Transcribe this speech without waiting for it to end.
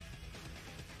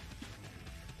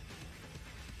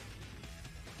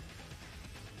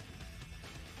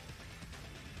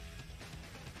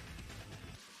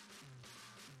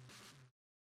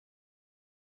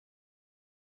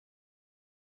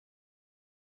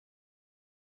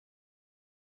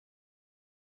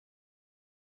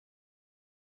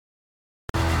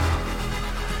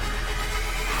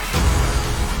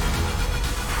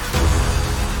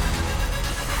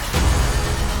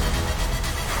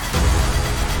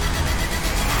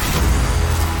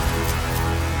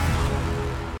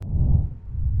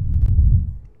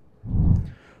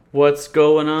What's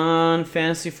going on,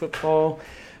 fantasy football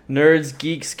nerds,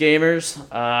 geeks, gamers?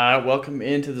 Welcome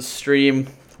into the stream.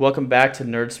 Welcome back to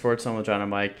Nerd Sports on with John and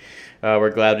Mike. We're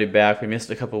glad to be back. We missed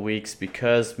a couple weeks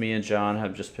because me and John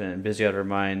have just been busy out of our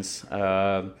minds,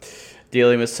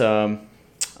 dealing with some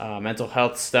mental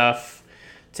health stuff,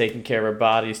 taking care of our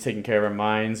bodies, taking care of our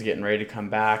minds, getting ready to come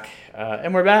back,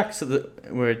 and we're back. So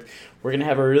we're gonna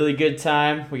have a really good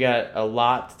time. We got a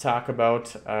lot to talk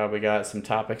about. We got some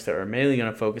topics that we're mainly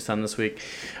gonna focus on this week.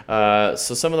 So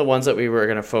some of the ones that we were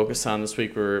gonna focus on this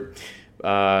week were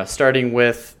starting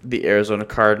with the Arizona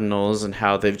Cardinals and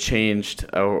how they've changed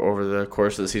over the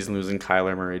course of the season, losing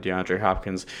Kyler Murray, DeAndre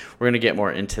Hopkins. We're gonna get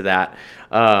more into that.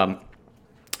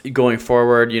 Going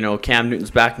forward, Cam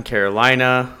Newton's back in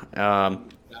Carolina.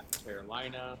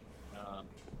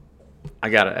 I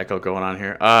got an echo going on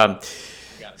here.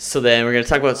 So then we're going to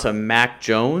talk about some Mac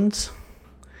Jones.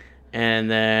 And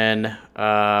then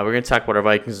we're going to talk about our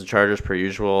Vikings and Chargers per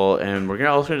usual. And we're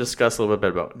also going to discuss a little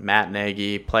bit about Matt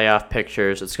Nagy, playoff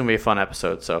pictures. It's going to be a fun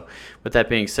episode. So with that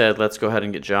being said, let's go ahead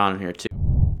and get John in here too.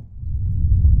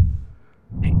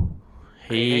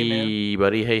 Hey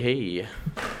buddy. Hey.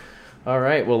 All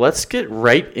right. Well, let's get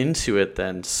right into it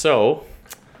then. So,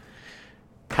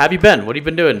 how have you been? What have you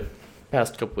been doing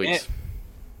past couple weeks?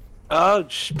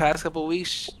 Past couple of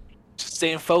weeks, just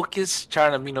staying focused,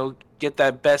 trying to, get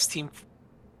that best team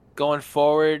going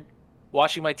forward.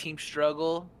 Watching my team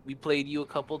struggle. We played you a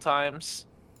couple times.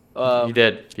 You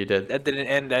did. That didn't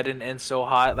end so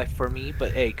hot, like for me.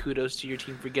 But hey, kudos to your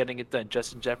team for getting it done.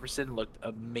 Justin Jefferson looked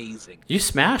amazing. You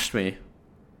smashed me.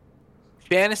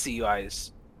 Fantasy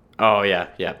wise. Oh yeah.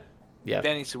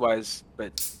 Fantasy wise,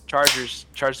 but Chargers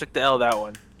took the L that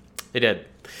one. They did.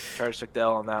 Chargers took the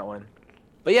L on that one.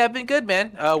 But yeah, I've been good,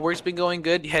 man. Work's been going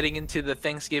good. Heading into the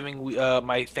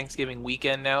my Thanksgiving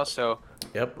weekend now, so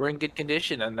Yep. we're in good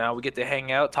condition. And now we get to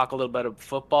hang out, talk a little bit of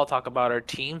football, talk about our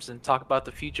teams, and talk about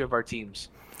the future of our teams.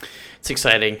 It's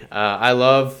exciting. I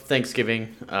love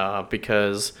Thanksgiving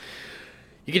because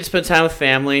you get to spend time with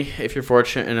family if you're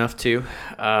fortunate enough to,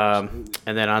 and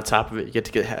then on top of it, you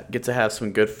get to have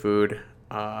some good food,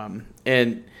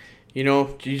 and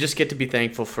you just get to be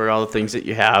thankful for all the things that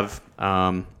you have.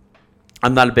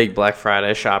 I'm not a big Black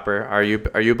Friday shopper. Are you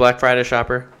a Black Friday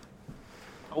shopper?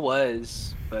 I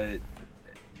was, but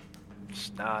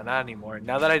not anymore.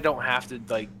 Now that I don't have to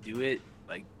do it,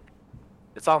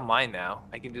 it's online now.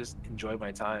 I can just enjoy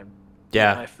my time.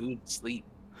 Yeah. Eat my food, sleep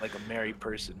like a merry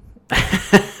person.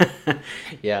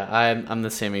 Yeah, I'm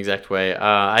the same exact way.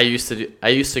 I used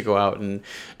to go out and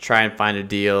try and find a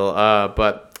deal,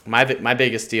 but my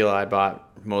biggest deal I bought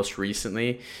most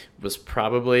recently was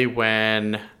probably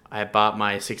when I bought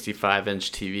my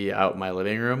 65-inch TV out in my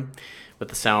living room with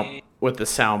the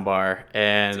sound bar,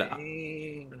 and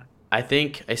Dang. I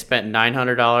think I spent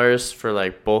 $900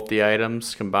 for both the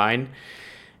items combined,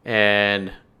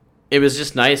 and it was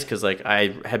just nice because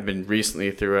I had been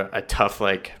recently through a tough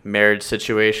marriage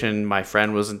situation. My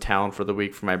friend was in town for the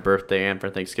week for my birthday and for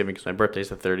Thanksgiving because my birthday's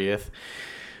the 30th.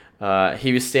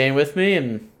 He was staying with me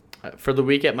and for the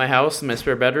week at my house in my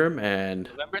spare bedroom, and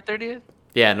November 30th?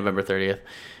 Yeah, November 30th.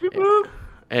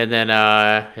 And then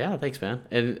thanks man.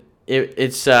 And it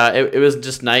was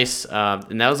just nice.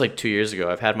 And that was 2 years ago.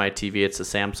 I've had my TV. It's a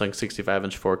Samsung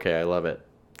 65-inch 4K. I love it.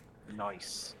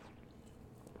 Nice.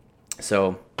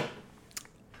 So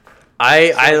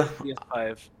I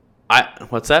PS5.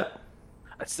 what's that?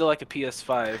 I'd still like a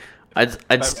PS5.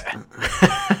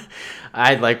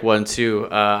 I'd like one too.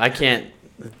 I can't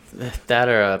that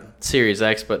or a Series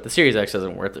X, but the Series X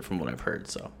isn't worth it from what I've heard.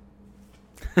 So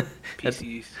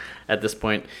PCs. at this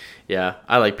point, yeah,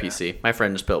 I like PC. My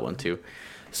friend just built one too.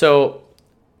 So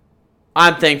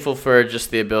I'm thankful for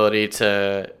just the ability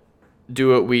to do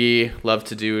what we love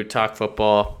to do, talk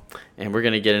football, and we're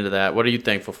gonna get into that. What are you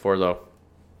thankful for though?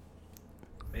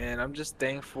 Man, I'm just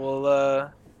thankful.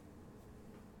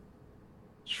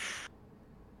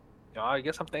 I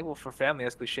guess I'm thankful for family,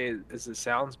 as cliche as it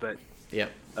sounds, but Yeah.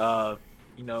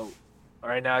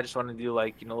 right now I just want to do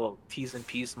a little tease and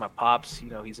piece. My pops,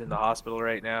 he's in the hospital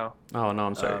right now. Oh no,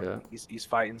 I'm sorry. To hear that. He's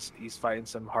fighting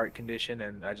some heart condition,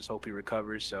 and I just hope he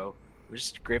recovers. So we're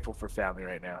just grateful for family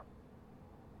right now.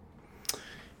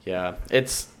 Yeah,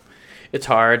 it's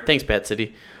hard. Thanks, Bat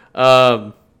City.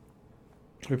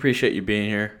 We appreciate you being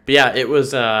here. But yeah, it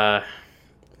was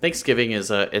Thanksgiving is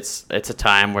it's a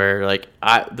time where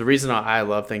the reason I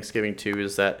love Thanksgiving too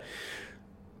is that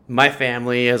my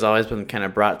family has always been kind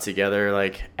of brought together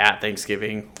at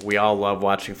Thanksgiving. We all love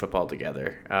watching football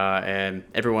together, and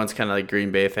everyone's kind of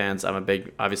Green Bay fans.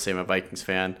 Obviously I'm a Vikings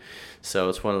fan, so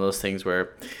it's one of those things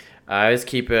where I always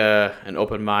keep an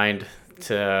open mind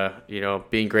to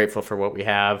being grateful for what we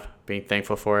have, being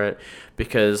thankful for it,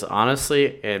 because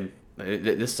honestly, and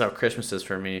this is how Christmas is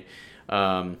for me.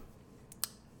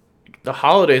 The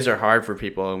holidays are hard for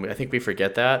people, and I think we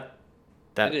forget that.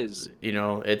 It is.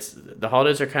 It's the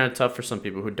holidays are kind of tough for some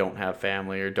people who don't have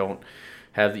family or don't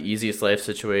have the easiest life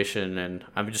situation, and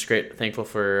I'm just thankful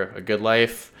for a good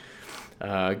life,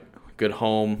 good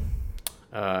home,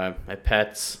 my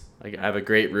pets. I have a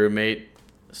great roommate,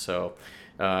 so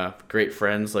great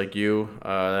friends like you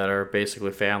that are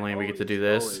basically family, and we get to do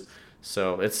this. Always.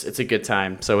 So it's a good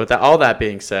time. So with all that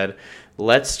being said,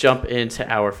 let's jump into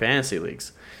our fantasy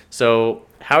leagues. So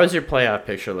how is your playoff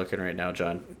picture looking right now,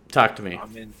 John? Talk to me.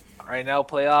 I'm in right now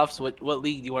playoffs. What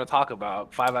league do you want to talk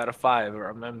about? 5 out of 5, or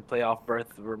I'm in playoff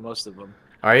berth for most of them.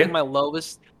 Are I you? think my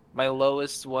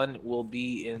lowest one will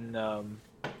be in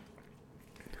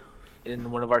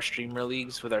one of our streamer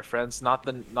leagues with our friends. Not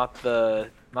the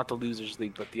losers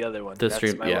league, but the other one. That's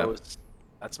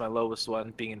my lowest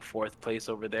one, being in 4th place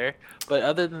over there. But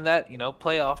other than that,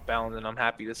 playoff bound, and I'm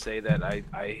happy to say that I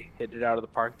hit it out of the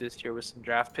park this year with some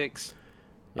draft picks.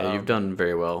 Yeah, you've done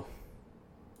very well.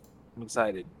 I'm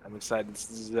excited. This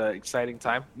is an exciting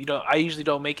time. I usually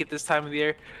don't make it this time of the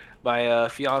year. My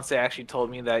fiance actually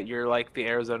told me that you're like the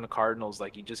Arizona Cardinals,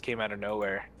 like you just came out of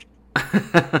nowhere.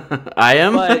 I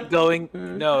am. But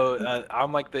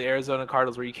I'm like the Arizona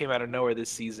Cardinals, where you came out of nowhere this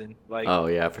season. Like, oh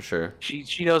yeah, for sure.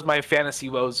 She knows my fantasy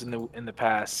woes in the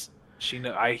past.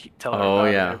 I tell her Oh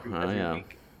about yeah. it Oh every yeah.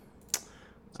 week.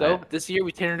 So this year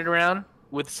we turned it around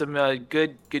with some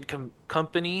good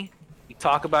company. We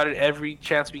talk about it every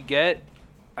chance we get.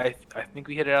 I think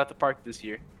we hit it out the park this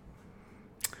year.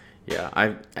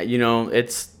 Yeah,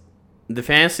 it's the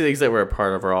fantasy leagues that we're a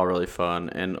part of are all really fun,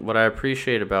 and what I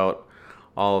appreciate about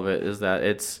all of it is that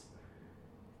it's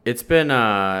been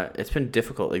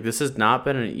difficult. Like, this has not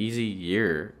been an easy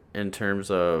year in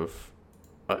terms of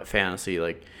fantasy.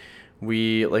 Like,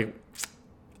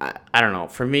 I don't know.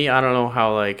 For me, I don't know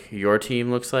how like your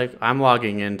team looks like. I'm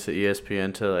logging into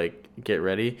ESPN to like get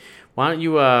ready. Why don't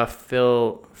you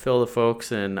fill the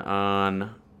folks in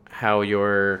on how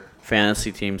your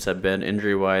fantasy teams have been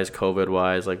injury wise, COVID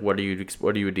wise? Like, what are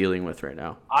you dealing with right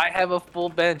now? I have a full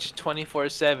bench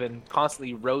 24/7,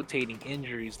 constantly rotating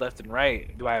injuries left and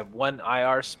right. Do I have one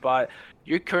IR spot?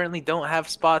 You currently don't have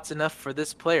spots enough for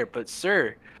this player, but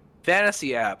sir,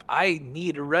 fantasy app, I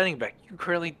need a running back. You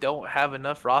currently don't have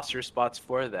enough roster spots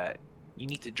for that. You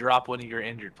need to drop one of your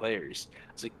injured players.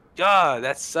 It's like, God,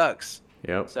 that sucks.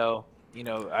 Yep. So,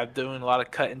 I'm doing a lot of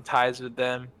cutting ties with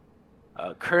them.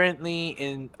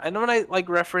 Currently I know when I like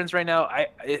reference right now,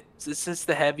 this is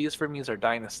the heaviest for me is our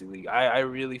dynasty league. I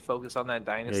really focus on that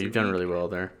dynasty. Yeah, you've done league. really well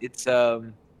there. It's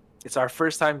our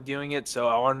first time doing it, so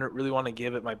I really want to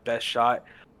give it my best shot.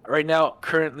 Right now,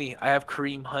 currently, I have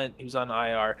Kareem Hunt, who's on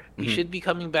IR. He should be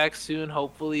coming back soon,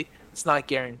 hopefully. It's not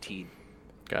guaranteed.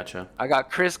 Gotcha. I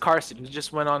got Chris Carson, who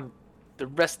just went on the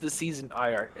rest of the season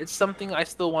IR. It's something I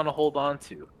still want to hold on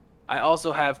to. I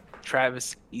also have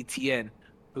Travis Etienne,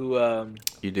 who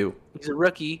You do. he's a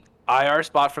rookie, IR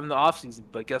spot from the offseason.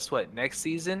 But guess what? Next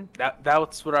season,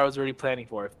 that's what I was already planning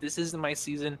for. If this isn't my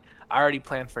season, I already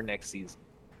planned for next season.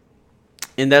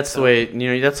 And that's the way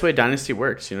that's the way Dynasty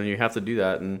works. You have to do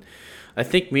that, and I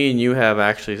think me and you have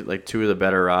actually like two of the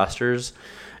better rosters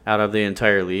out of the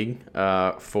entire league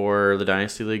for the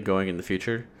Dynasty League going in the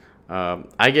future.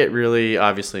 I get really,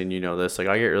 obviously, and you know this, like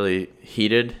I get really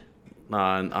heated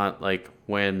on like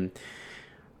when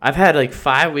I've had like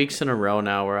 5 weeks in a row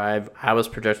now where I was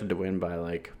projected to win by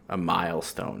like a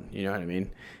milestone. You know what I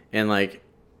mean? And like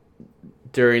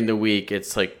during the week,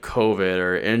 it's like COVID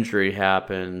or injury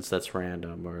happens that's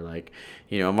random, or like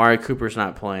Amari Cooper's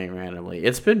not playing randomly.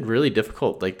 It's been really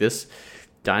difficult. Like, this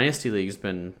Dynasty League's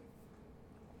been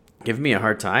giving me a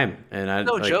hard time, and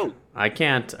No joke. I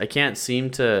can't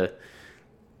seem to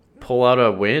pull out a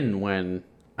win when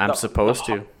I'm supposed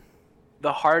to.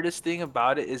 The hardest thing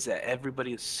about it is that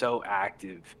everybody is so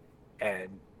active, and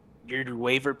your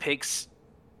waiver picks,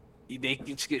 they can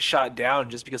just get shot down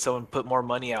just because someone put more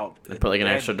money out. And put like an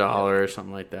extra dollar or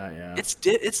something like that. Yeah,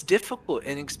 it's difficult,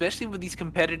 and especially with these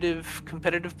competitive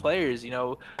players.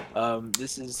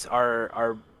 This is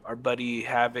our buddy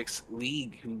Havoc's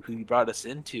league who he brought us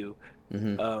into.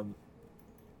 Mm-hmm.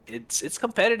 It's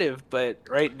competitive, but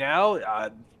right now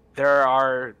there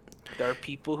are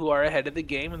people who are ahead of the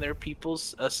game, and there are people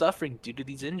suffering due to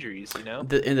these injuries. And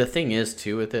the thing is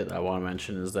too with it, I want to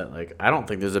mention is that like I don't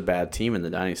think there's a bad team in the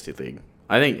Dynasty League.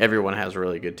 I think everyone has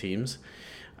really good teams.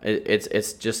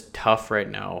 It's just tough right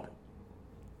now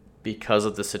because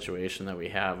of the situation that we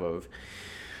have of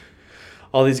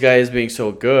all these guys being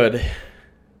so good.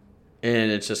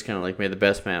 And it's just kind of like may the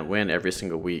best man win every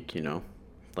single week, you know,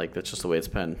 like that's just the way it's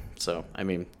been. So I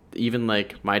mean, even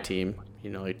like my team, you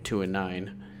know, like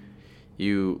 2-9,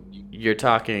 you're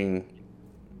talking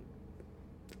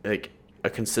like a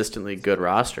consistently good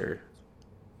roster,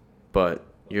 but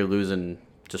you're losing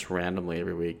just randomly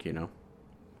every week, you know.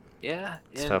 Yeah,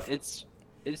 It's and tough.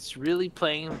 it's really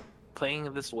playing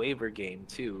this waiver game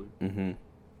too. Mm-hmm.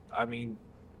 I mean,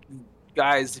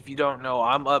 guys, if you don't know,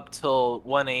 I'm up till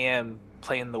 1 a.m.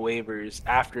 playing the waivers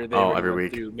after they Oh, already every went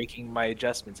week. through making my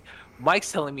adjustments.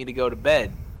 Mike's telling me to go to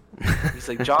bed. He's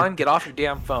like, John, get off your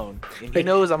damn phone. And he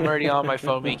knows I'm already on my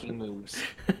phone making moves.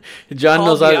 John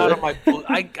Called knows me I. out of my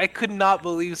I could not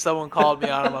believe someone called me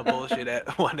out of my bullshit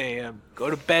at 1 a.m. Go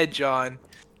to bed, John.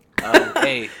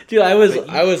 Hey, Dude, I was but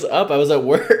I was up. I was at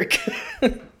work.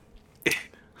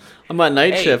 I'm on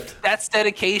night hey, shift. that's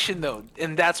dedication though,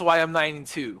 and that's why I'm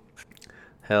 9-2.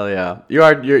 Hell yeah,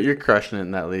 you're crushing it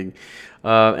in that league.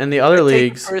 And the other I take it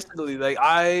leagues, personally. Like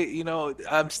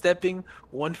I'm stepping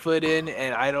 1 foot in,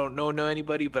 and I don't know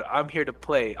anybody, but I'm here to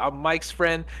play. I'm Mike's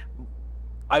friend.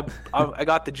 I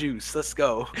got the juice. Let's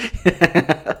go.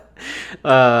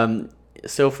 um,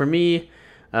 so for me,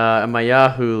 in my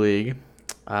Yahoo league,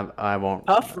 I won't.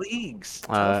 Tough leagues.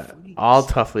 Tough All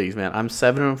leagues. tough leagues, man. I'm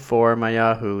 7-4 in my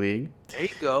Yahoo league. There you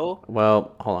go.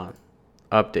 Well, hold on.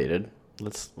 Updated.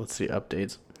 Let's see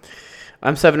updates.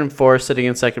 I'm 7-4, sitting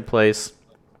in second place.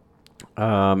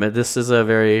 And this is a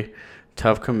very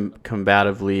tough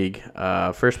combative league.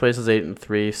 First place is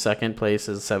 8-3. Second place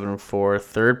is 7-4.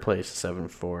 Third place is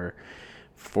 7-4.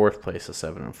 Fourth place is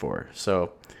 7-4.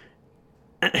 So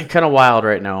kind of wild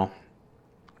right now.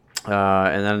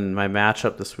 And then my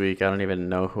matchup this week, I don't even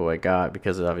know who I got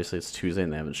because obviously it's Tuesday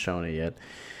and they haven't shown it yet.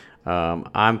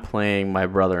 I'm playing my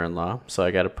brother-in-law, so I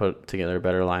got to put together a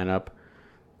better lineup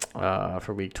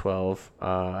for week 12.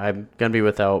 I'm going to be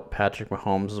without Patrick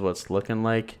Mahomes is what it's looking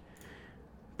like.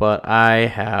 But I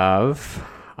have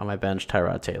on my bench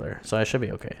Tyrod Taylor, so I should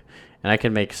be okay. And I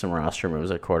can make some roster moves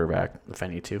at quarterback if I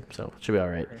need to, so it should be all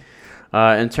right.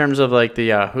 In terms of like the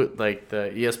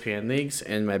the ESPN leagues,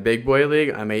 in my big boy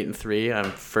league, I'm 8-3.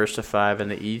 I'm 1st to 5 in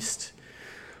the East.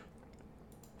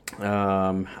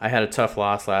 I had a tough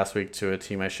loss last week to a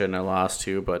team I shouldn't have lost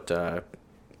to, but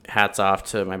hats off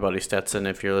to my buddy Stetson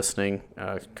if you're listening.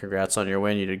 Congrats on your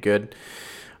win. You did good.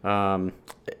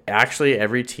 Actually,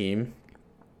 every team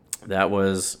that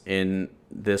was in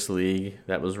this league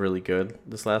that was really good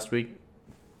this last week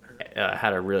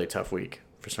had a really tough week.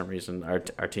 For some reason, our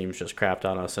teams just crapped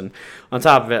on us, and on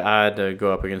top of it, I had to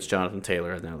go up against Jonathan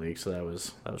Taylor in that league, so that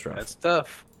was rough. That's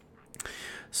tough.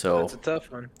 So That's a tough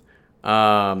one.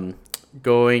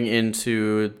 Going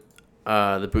into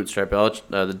the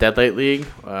the Deadlight League,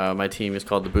 my team is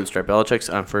called the Bootstrap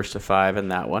Belichicks. I'm 1st to 5 in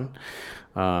that one.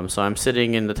 So I'm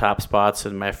sitting in the top spots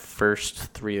in my first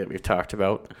 3 that we've talked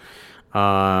about.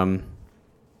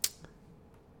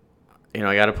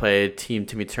 I got to play Team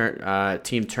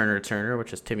Turner,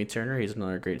 which is Timmy Turner. He's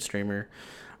another great streamer.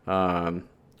 Got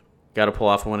to pull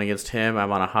off a win against him.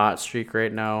 I'm on a hot streak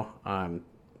right now. I'm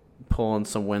pulling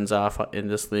some wins off in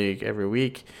this league every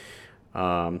week.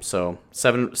 So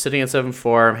sitting at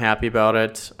 7-4, I'm happy about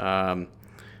it. And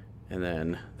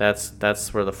then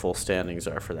that's where the full standings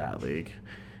are for that league.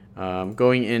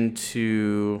 Going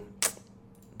into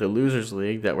the Losers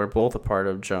League that we're both a part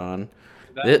of, John.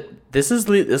 This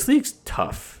league's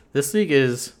tough. This league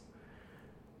is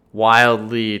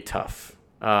wildly tough.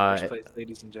 First place,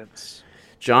 ladies and gents.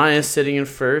 John is sitting in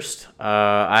first.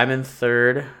 I'm in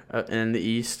third in the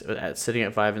East, sitting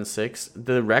at 5 and 6.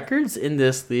 The records in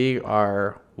this league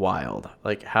are wild.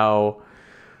 Like how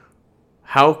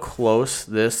close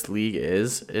this league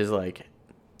is like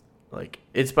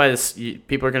it's by this.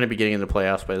 People are going to be getting in the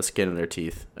playoffs by the skin of their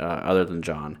teeth. Other than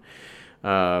John,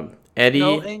 Eddie.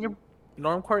 No, and your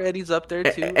Normcore Eddie's up there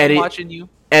too. Eddie, I'm watching you.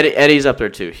 Eddie's up there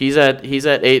too. He's at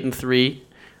 8-3,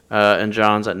 and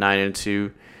John's at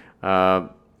 9-2. And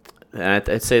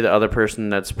I'd say the other person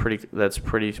that's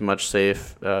pretty much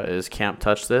safe is Camp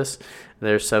Touch This.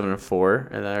 They're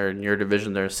 7-4, and they're in your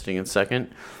division. They're sitting in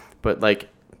second. But like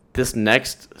this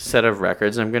next set of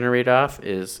records I'm gonna read off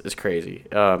is crazy.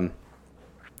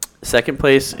 Second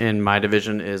place in my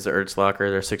division is the Erzlocker.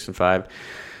 They're 6-5.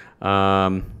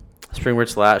 Springwood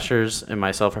Slashers and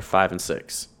myself are 5 and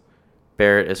 6.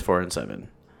 Barrett is 4 and 7.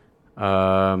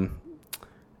 And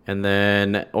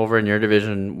then over in your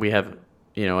division, we have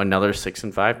another 6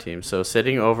 and 5 team. So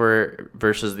sitting over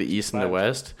versus the East and the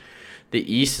West,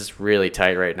 the East is really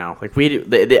tight right now. Like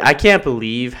I can't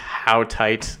believe how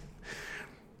tight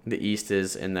the East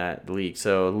is in that league.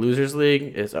 So Losers League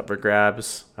is up for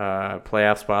grabs.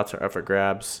 Playoff spots are up for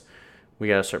grabs. we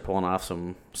got to start pulling off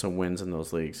some wins in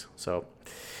those leagues. So,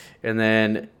 and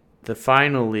then the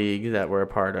final league that we're a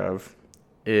part of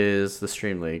is the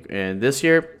Stream League, and this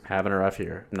year having a rough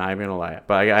year. I'm not even gonna lie,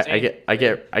 but I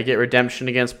get redemption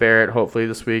against Barrett. Hopefully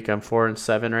this week. I'm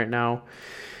 4-7 right now.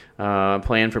 I'm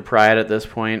playing for Pride at this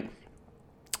point.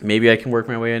 Maybe I can work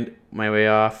my way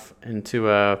off into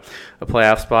a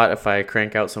playoff spot if I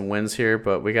crank out some wins here.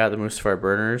 But we got the Mustafar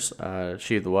Burners,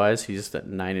 Achieve the Wise. He's at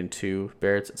 9-2.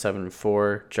 Barrett's at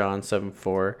 7-4. John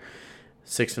 7-4.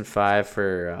 6-5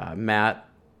 for Matt.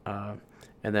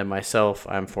 And then myself,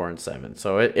 I'm 4-7.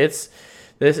 So it's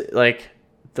this, like,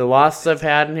 the losses I've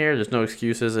had in here. There's no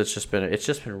excuses. It's just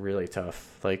been really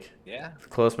tough. Like,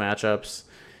 close matchups.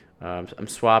 I'm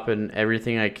swapping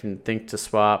everything I can think to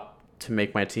swap to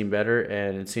make my team better,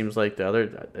 and it seems like the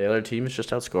other team is just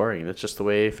outscoring. That's just the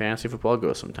way fantasy football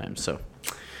goes sometimes. So.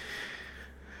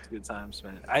 Good times,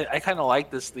 man. I kind of like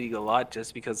this league a lot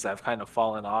just because I've kind of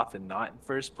fallen off and not in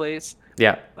first place.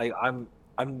 Yeah. Like I'm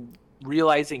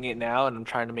realizing it now, and I'm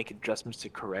trying to make adjustments to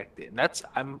correct it. And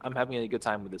I'm having a good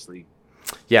time with this league.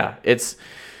 Yeah, it's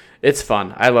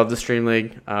fun. I love the Stream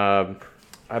League.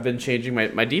 I've been changing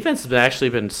my defense has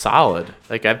actually been solid.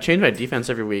 Like, I've changed my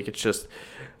defense every week. It's just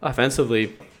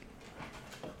offensively,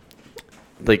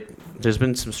 like, there's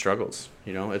been some struggles.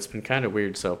 It's been kind of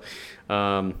weird. So,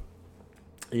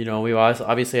 we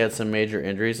obviously had some major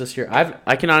injuries this year.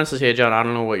 I can honestly say, John, I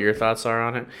don't know what your thoughts are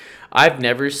on it. I've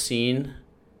never seen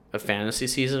a fantasy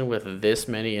season with this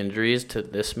many injuries to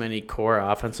this many core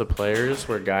offensive players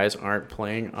where guys aren't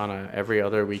playing on a every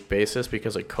other week basis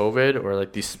because of COVID, or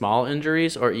like these small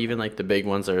injuries, or even like the big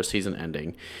ones that are season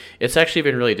ending. It's actually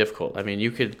been really difficult. I mean,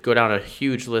 you could go down a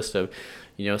huge list of,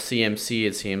 CMC,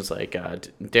 it seems like,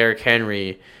 Derrick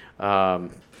Henry,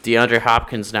 DeAndre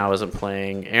Hopkins now isn't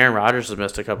playing. Aaron Rodgers has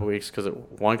missed a couple weeks because of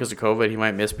COVID. He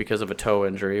might miss because of a toe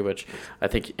injury, which I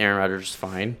think Aaron Rodgers is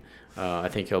fine. I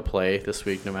think he'll play this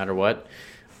week no matter what.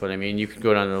 But, I mean, you could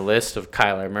go down the list of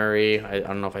Kyler Murray. I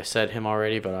don't know if I said him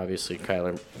already, but obviously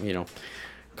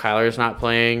Kyler's not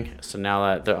playing. So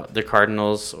now that the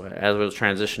Cardinals, as we'll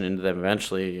transition into them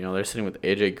eventually, they're sitting with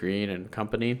A.J. Green and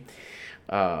company.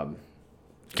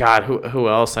 God, who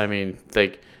else? I mean,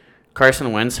 like,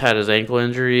 Carson Wentz had his ankle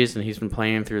injuries, and he's been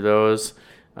playing through those.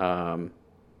 But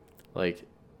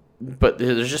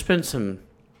there's just been some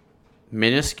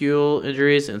minuscule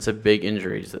injuries and some big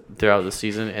injuries throughout the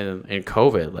season, and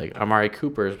COVID. Like, Amari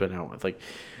Cooper has been out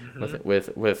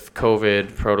with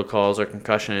COVID protocols or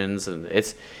concussions, and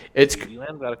it's.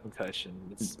 Lamb got a concussion.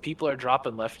 People are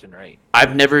dropping left and right.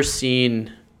 I've never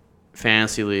seen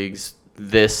fantasy leagues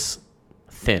this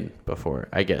thin before,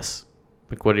 I guess.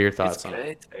 Like, what are your thoughts on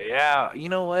it? Yeah, you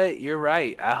know what? You're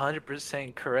right.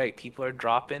 100% correct. People are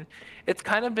dropping. It's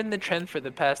kind of been the trend for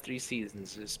the past 3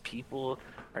 seasons. Is people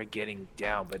are getting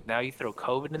down, but now you throw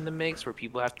COVID in the mix, where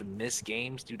people have to miss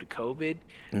games due to COVID.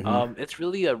 Mm-hmm. It's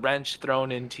really a wrench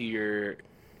thrown into your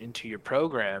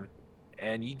program,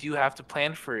 and you do have to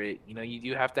plan for it. You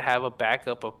do have to have a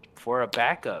backup for a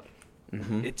backup.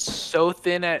 Mm-hmm. It's so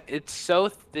thin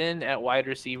at wide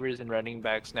receivers and running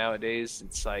backs nowadays.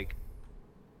 It's like,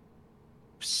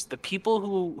 the people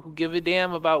who give a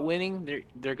damn about winning,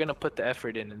 they're gonna put the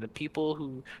effort in, and the people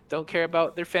who don't care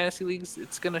about their fantasy leagues,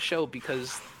 it's gonna show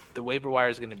because the waiver wire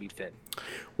is gonna be thin.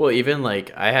 Well, even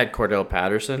like I had Cordell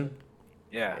Patterson.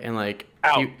 Yeah. And like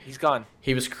he's gone.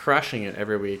 He was crushing it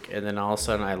every week, and then all of a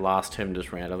sudden I lost him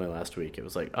just randomly last week. It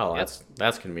was like, oh,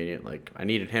 that's convenient. Like, I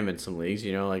needed him in some leagues,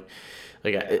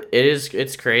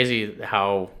 it's crazy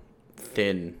how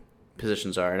thin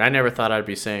positions are. And I never thought I'd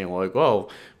be saying, like, whoa,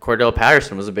 Cordell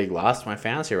Patterson was a big loss to my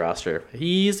fantasy roster.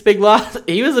 He's a big loss.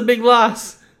 He was a big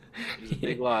loss. He's a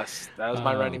big loss. That was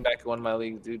my running back in one of my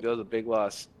leagues, dude. That was a big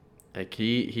loss. Like,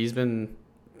 he's been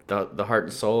the heart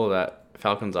and soul of that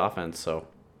Falcons offense. So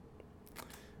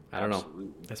I don't know.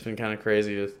 It's been kind of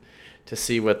crazy to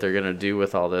see what they're gonna do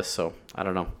with all this. So I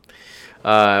don't know.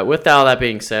 With all that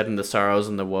being said, and the sorrows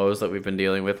and the woes that we've been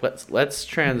dealing with, let's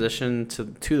transition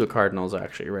to the Cardinals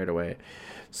actually right away.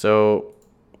 So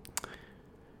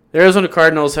the Arizona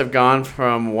Cardinals have gone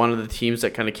from one of the teams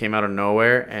that kind of came out of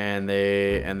nowhere, and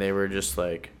they were just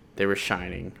like, they were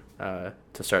shining to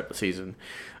start the season.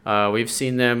 We've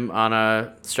seen them on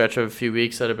a stretch of a few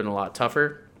weeks that have been a lot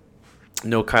tougher.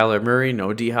 No Kyler Murray,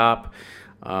 no D-Hop.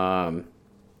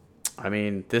 I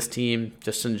mean, this team,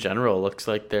 just in general, looks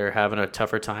like they're having a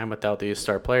tougher time without these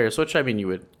star players, which, I mean, you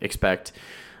would expect.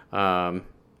 I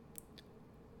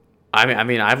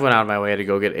mean, I've went out of my way to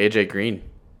go get A.J. Green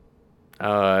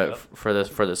for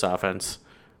this offense.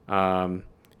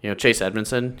 Chase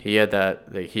Edmondson, he had that.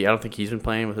 I don't think he's been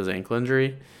playing with his ankle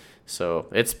injury, So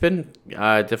it's been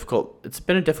difficult. It's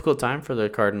been a difficult time for the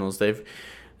Cardinals. They've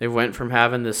went from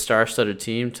having this star-studded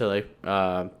team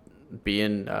to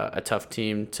being a tough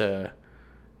team to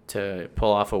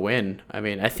pull off a win. I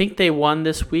mean, I think they won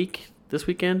this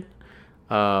weekend.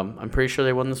 I'm pretty sure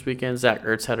they won this weekend. Zach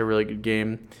Ertz had a really good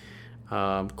game.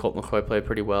 Colt McCoy played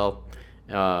pretty well.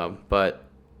 But,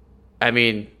 I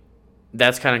mean,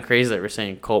 that's kind of crazy that we're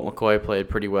saying Colt McCoy played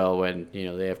pretty well when,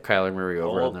 they have Kyler Murray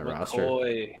over on that roster.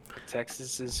 McCoy,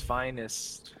 Texas's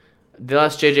finest. They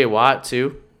lost J.J. Watt,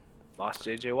 too. Lost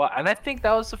J.J. Watt. And I think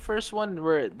that was the first one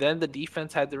where then the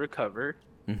defense had to recover.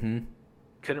 Mm-hmm.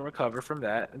 Couldn't recover from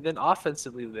that. And then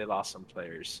offensively, they lost some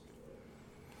players.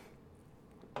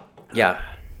 Yeah.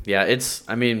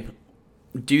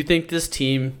 Do you think this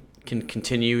team can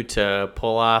continue to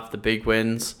pull off the big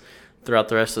wins throughout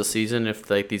the rest of the season if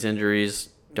these injuries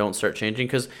don't start changing?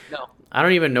 Because no. I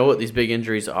don't even know what these big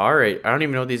injuries are. I don't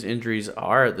even know what these injuries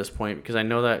are at this point because I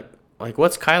know that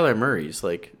what's Kyler Murray's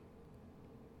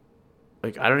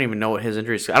I don't even know what his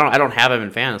injuries. I don't have him in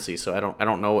fantasy, so I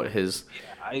don't know what his. Yeah,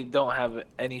 I don't have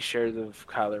any shares of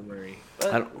Kyler Murray.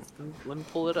 But let me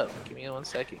pull it up. Give me 1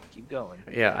 second. Keep going.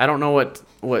 Yeah, I don't know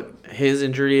what his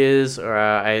injury is, or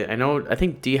I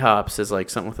think D Hops is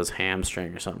something with his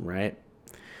hamstring or something, right?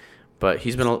 But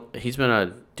he's been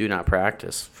a do not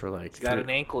practice for he's got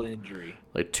an ankle injury.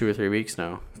 2 or 3 weeks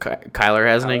now. Kyler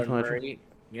has an ankle injury.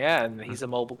 Yeah, and he's a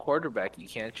mobile quarterback. You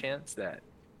can't chance that.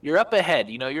 You're up ahead.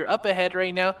 You're up ahead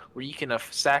right now where you can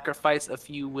sacrifice a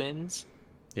few wins.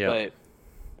 Yeah. But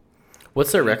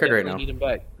what's their record right now? Need him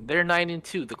back. They're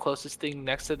 9-2. The closest thing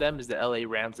next to them is the LA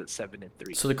Rams at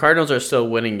 7-3. So the Cardinals are still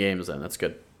winning games then. That's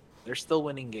good. They're still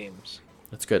winning games.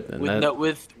 That's good.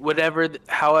 With whatever.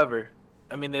 However,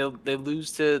 I mean they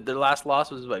lose to their last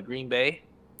loss was Green Bay.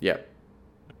 Yeah.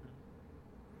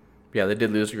 Yeah, they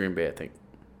did lose to Green Bay, I think.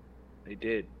 They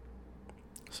did.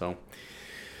 So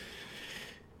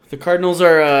the Cardinals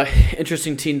are an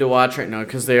interesting team to watch right now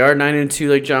because they are 9-2,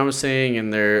 like John was saying,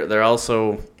 and they're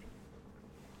also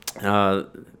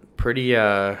pretty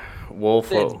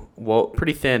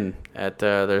pretty thin at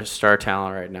their star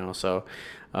talent right now. So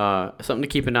something to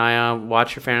keep an eye on.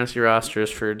 Watch your fantasy rosters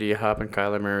for D Hop and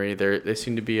Kyler Murray. They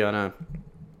seem to be on a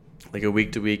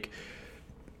week to week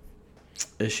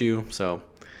issue. So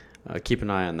keep an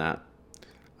eye on that.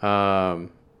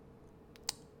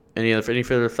 Any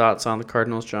further thoughts on the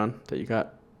Cardinals, John, that you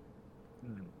got?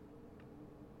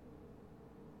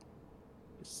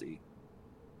 Let's see.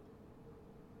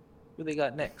 Who they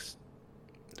got next?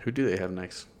 Who do they have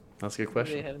next? That's a good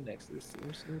question. Who do they have next?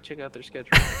 Let me check out their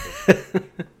schedule.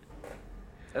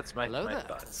 That's my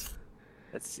thoughts.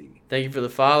 Let's see. Thank you for the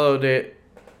follow,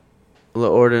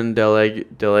 Laorden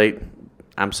Delate.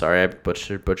 I'm sorry, I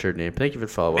butchered name. Thank you for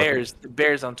the follow. Bears. The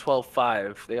Bears on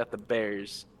 12-5. They got the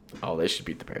Bears. Oh, they should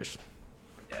beat the Bears.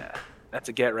 Yeah, that's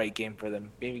a get-right game for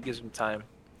them. Maybe gives them time.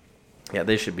 Yeah,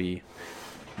 they should be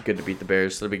good to beat the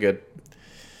Bears. That'll be good.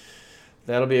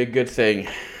 That'll be a good thing.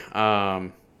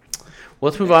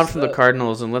 Let's move on from the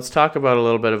Cardinals, and let's talk about a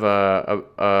little bit of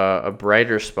a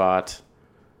brighter spot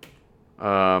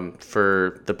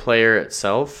for the player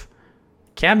itself.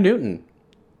 Cam Newton.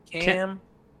 Cam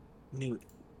Newton.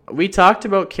 We talked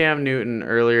about Cam Newton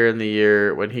earlier in the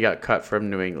year when he got cut from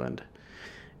New England.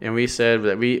 And we said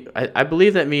that I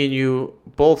believe that me and you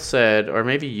both said, or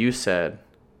maybe you said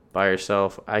by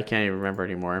yourself, I can't even remember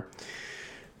anymore,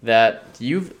 that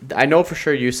I know for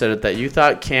sure you said it, that you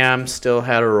thought Cam still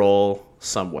had a role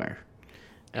somewhere.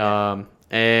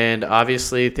 And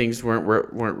obviously things weren't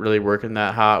really working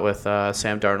that hot with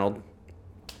Sam Darnold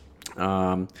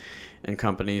and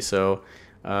company. So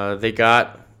they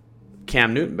got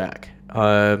Cam Newton back.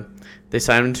 They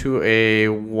signed him to a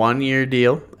 1-year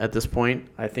deal at this point.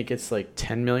 I think it's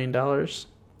 $10 million.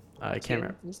 I can't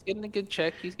remember. He's getting a good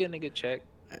check.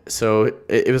 So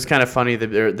it was kind of funny.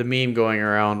 The meme going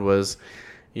around was,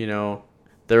 the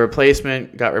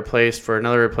replacement got replaced for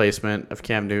another replacement of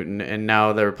Cam Newton, and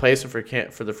now the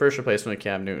replacement for the first replacement of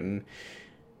Cam Newton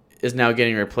is now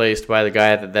getting replaced by the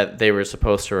guy that they were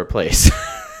supposed to replace.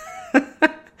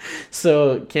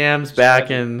 So Cam's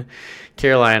back in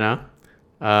Carolina.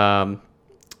 And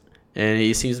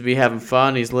he seems to be having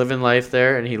fun. He's living life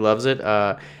there, and he loves it.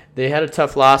 They had a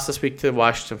tough loss this week to the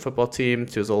Washington football team,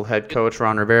 to his old head coach,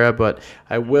 Ron Rivera. But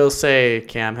I will say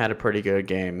Cam had a pretty good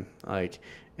game.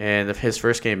 And his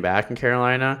first game back in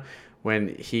Carolina,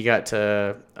 when he got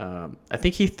to, I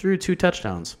think he threw 2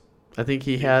 touchdowns. I think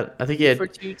he had for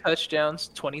 2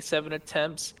 touchdowns, 27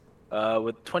 attempts,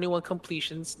 with 21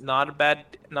 completions. Not a bad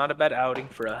outing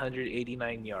for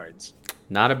 189 yards.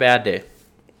 Not a bad day.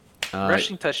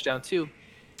 Rushing touchdown too.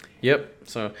 Yep.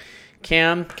 So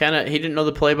Cam he didn't know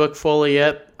the playbook fully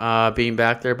yet, being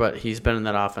back there, but he's been in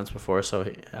that offense before. So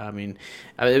it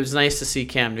was nice to see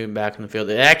Cam Newton back in the field.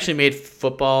 It actually made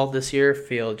football this year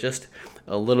feel just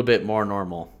a little bit more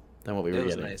normal than what we were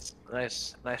getting.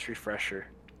 Nice refresher.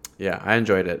 Yeah, I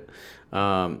enjoyed it.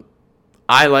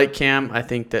 I like Cam. I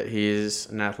think that he's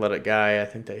an athletic guy. I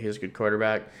think that he's a good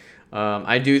quarterback.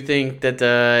 I do think that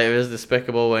it was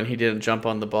despicable when he didn't jump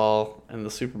on the ball in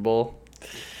the Super Bowl.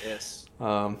 Yes.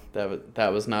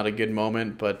 That was not a good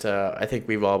moment, but I think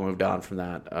we've all moved on from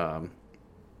that.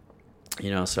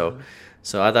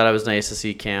 So I thought it was nice to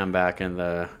see Cam back in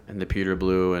the pewter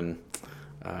blue and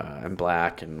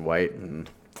black and white and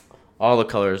all the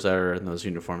colors that are in those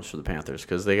uniforms for the Panthers,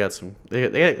 because they got some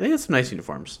nice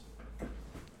uniforms.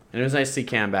 And it was nice to see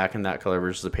Cam back in that color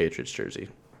versus the Patriots jersey.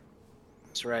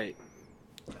 That's right.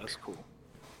 That was cool.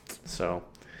 So,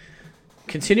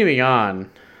 continuing on,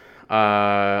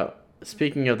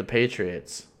 speaking of the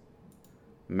Patriots,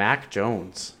 Mac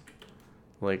Jones.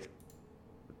 Like,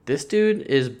 this dude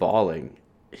is balling.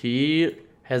 He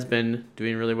has been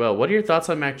doing really well. What are your thoughts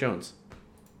on Mac Jones?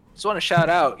 Just want to shout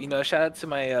out to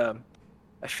my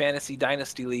my fantasy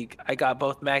dynasty league. I got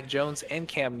both Mac Jones and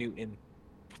Cam Newton.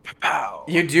 Pow.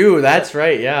 You do. That's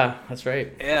right. Yeah, that's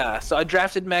right. Yeah. So I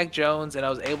drafted Mac Jones, and I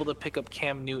was able to pick up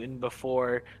Cam Newton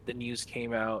before the news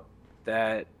came out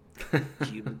that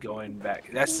he was going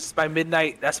back. That's my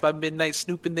midnight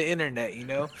snooping the internet,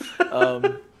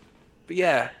 But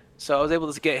yeah. So I was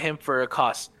able to get him for a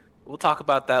cost. We'll talk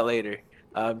about that later.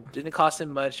 Didn't cost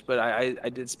him much, but I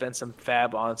did spend some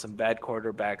fab on some bad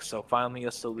quarterbacks. So finally,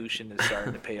 a solution is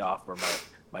starting to pay off for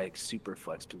my super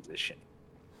flex position.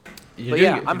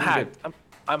 I'm hyped.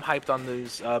 I'm hyped on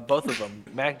those both of them.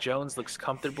 Mac Jones looks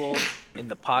comfortable in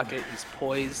the pocket. He's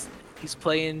poised. He's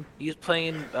playing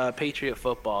Patriot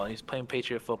football, and he's playing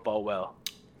Patriot football well.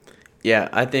 Yeah,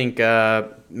 I think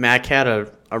Mac had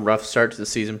a rough start to the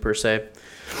season per se,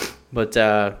 but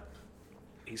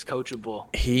he's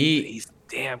coachable. He's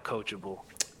damn coachable.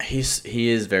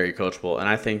 He is very coachable, and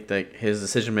I think that his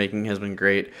decision making has been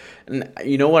great. And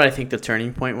you know what I think the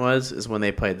turning point is when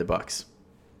they played the Bucs.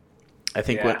 I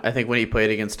think when he played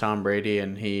against Tom Brady,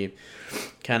 and he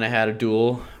kind of had a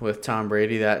duel with Tom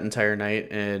Brady that entire night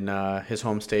in his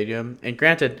home stadium. And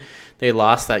granted, they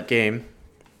lost that game,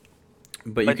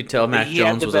 but you could tell Mac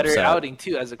Jones was upset. He had the better outing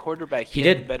too as a quarterback. He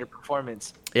had the better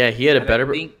performance. Yeah, he had a better.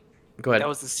 Go ahead. That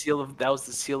was the seal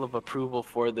of approval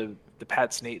for the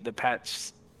Pats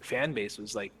fan base.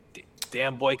 Was like,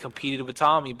 damn boy competed with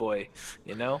Tommy boy,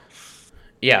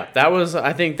 Yeah,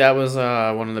 I think that was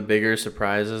one of the bigger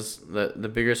surprises,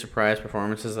 the bigger surprise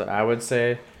performances that I would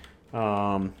say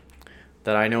that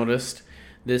I noticed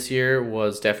this year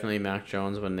was definitely Mac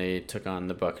Jones when they took on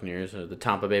the Buccaneers, or the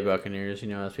Tampa Bay Buccaneers,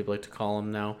 as people like to call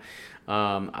them now.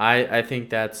 I think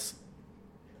that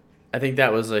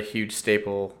was a huge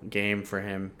staple game for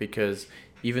him, because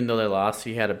even though they lost,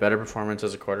 he had a better performance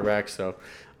as a quarterback. So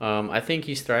I think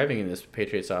he's thriving in this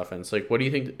Patriots offense. Like, what do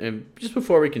you think? And just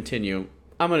before we continue,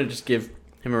 I'm going to just give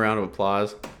him a round of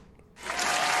applause. Good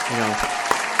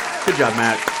job,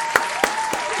 Matt.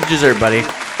 You deserve it, buddy.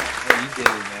 Yeah, you did it,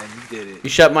 man. You did it. You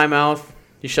shut my mouth.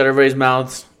 You shut everybody's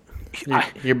mouths.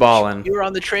 You're balling. You were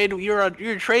on the trade. You're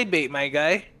trade bait, my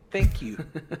guy. Thank you.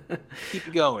 Keep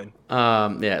it going.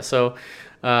 Yeah. So,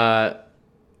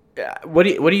 what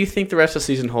do you think the rest of the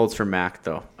season holds for Mac,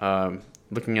 though?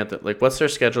 Looking at what's their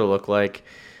schedule look like?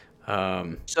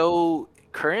 So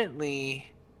currently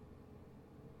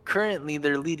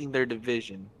they're leading their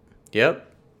division. Yep.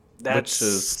 That's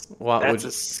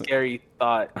a scary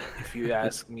thought, if you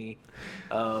ask me.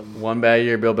 One bad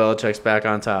year, Bill Belichick's back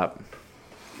on top.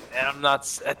 And I'm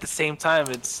not. At the same time,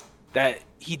 it's that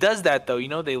he does that though.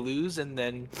 They lose and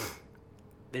then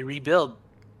they rebuild.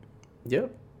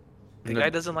 Yep. The guy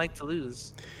doesn't like to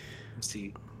lose. Let's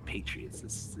see, Patriots.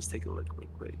 Let's take a look real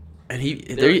quick. And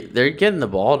they're getting the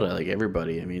ball to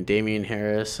everybody. I mean, Damian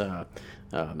Harris.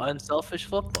 Unselfish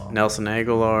football. Nelson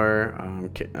Aguilar.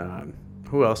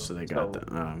 Who else do they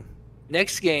got?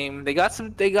 Next game, they got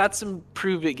some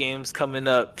prove it games coming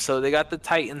up. So they got the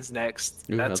Titans next.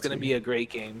 That's going to be a great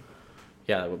game.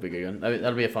 Yeah, that would be a good one.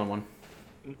 That'll be a fun one.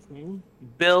 Mm-hmm.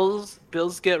 Bills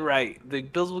get right. The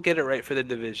Bills will get it right for the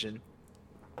division.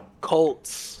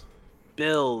 Colts,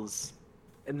 Bills,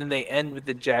 and then they end with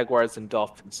the Jaguars and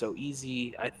Dolphins. So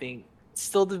easy, I think.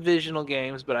 Still divisional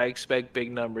games, but I expect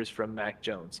big numbers from Mac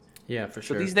Jones. Yeah, for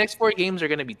sure. So these next 4 games are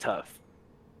going to be tough.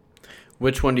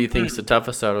 Which one do you think is the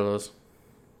toughest out of those?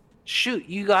 Shoot,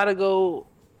 you gotta go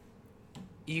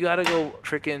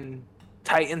freaking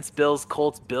Titans, Bills,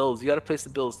 Colts, Bills. You gotta place the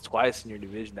Bills twice in your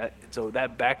division.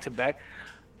 That back to back.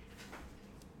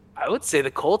 I would say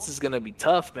the Colts is gonna be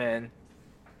tough, man.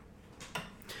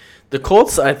 The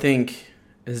Colts, I think,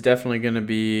 is definitely going to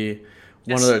be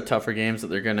one of Just the tougher games that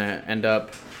they're going to end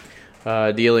up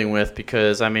dealing with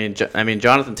because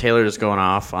Jonathan Taylor is going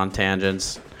off on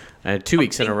tangents. 2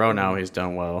 weeks in a row now, he's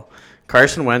done well.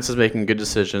 Carson Wentz is making good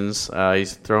decisions.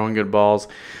 He's throwing good balls.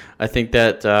 I think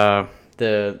that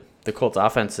the Colts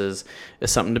offense is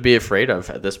something to be afraid of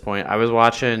at this point. I was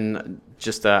watching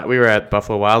we were at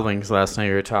Buffalo Wild Wings last night.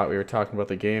 We were talking about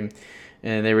the game,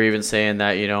 and they were even saying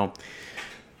that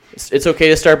it's okay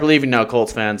to start believing now,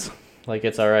 Colts fans. Like,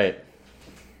 it's all right.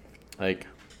 Like,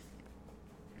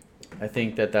 I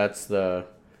think that's the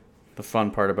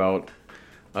fun part about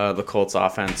the Colts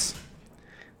offense,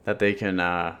 that they can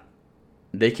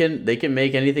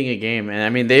make anything a game. And I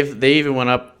mean, they even went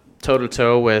up toe to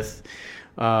toe with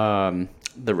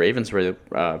the Ravens were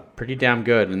pretty damn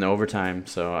good in the overtime.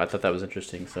 So I thought that was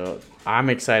interesting. So I'm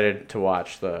excited to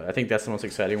watch I think that's the most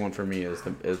exciting one for me is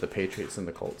the Patriots and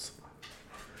the Colts.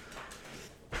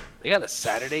 they got a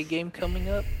Saturday game coming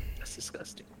up. That's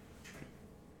disgusting.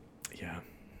 Yeah.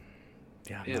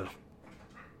 Ew. No.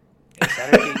 Yeah,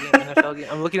 Saturday game, NFL game.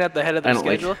 I'm looking at the head of the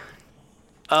schedule.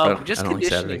 Just I don't like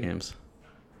Saturday conditioning. games.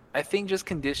 I think just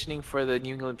conditioning for the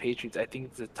New England Patriots. I think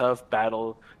it's a tough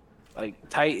battle. Like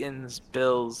Titans,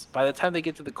 Bills. By the time they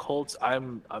get to the Colts,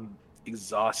 I'm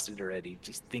exhausted already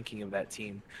just thinking of that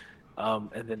team. And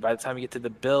then by the time you get to the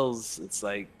Bills, it's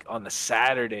like on the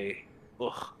Saturday.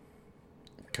 Ugh.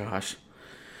 Gosh.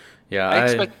 Yeah,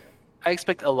 I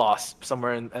expect a loss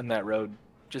somewhere in that road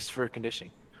just for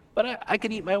conditioning. But I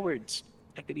could eat my words.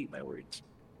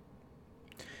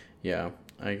 Yeah,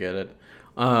 I get it.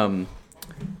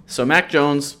 So Mac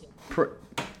Jones,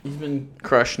 he's been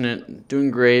crushing it,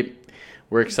 doing great.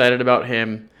 We're excited about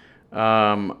him.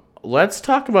 Let's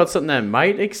talk about something that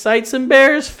might excite some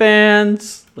Bears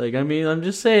fans. Like, I mean, I'm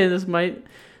just saying this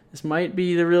might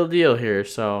be the real deal here.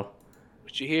 So,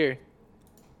 what you hear?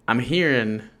 I'm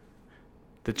hearing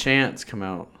the chants come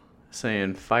out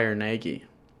saying fire Nagy.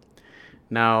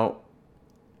 Now,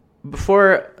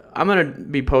 I'm gonna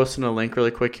be posting a link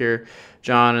really quick here,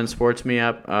 John, and Sports Me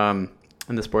app.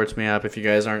 In the Sports Me app, if you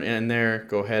guys aren't in there,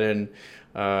 go ahead and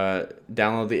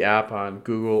download the app on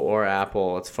Google or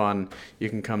Apple. It's fun. You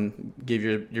can come give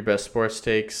your best sports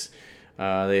takes.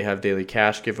 They have daily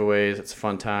cash giveaways. It's a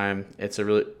fun time. It's a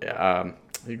really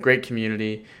great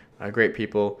community, great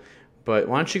people. But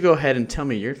why don't you go ahead and tell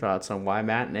me your thoughts on why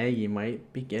Matt Nagy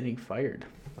might be getting fired?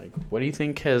 Like, what do you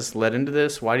think has led into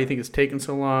this? Why do you think it's taken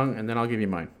so long? And then I'll give you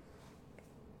mine.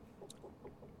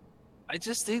 I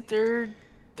just think they're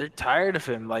tired of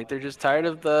him. Like, they're just tired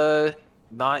of the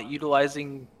not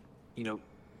utilizing,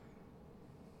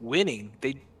 winning.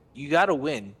 You got to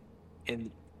win, and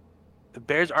the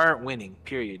Bears aren't winning.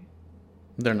 Period.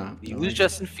 They're not. You lose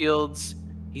Justin Fields,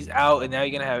 he's out, and now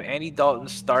you're gonna have Andy Dalton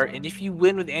start. And if you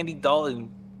win with Andy Dalton,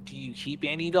 do you keep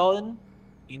Andy Dalton?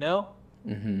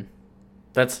 Mm-hmm.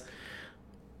 That's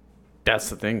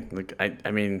the thing. Like,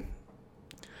 I mean,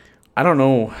 I don't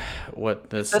know what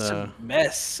this. That's a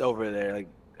mess over there. Like,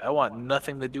 I want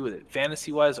nothing to do with it,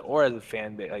 fantasy wise or as a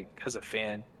fan. Like, as a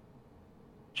fan,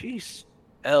 jeez,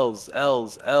 L's.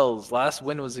 Last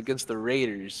win was against the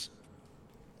Raiders.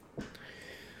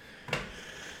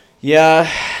 Yeah,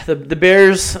 the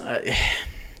Bears. I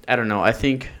don't know. I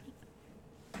think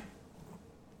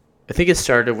it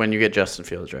started when you get Justin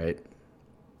Fields, right?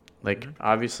 Like,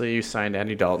 obviously, you signed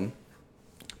Andy Dalton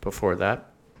before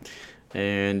that,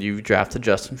 and you drafted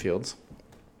Justin Fields,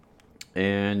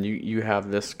 and you have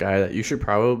this guy that you should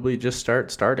probably just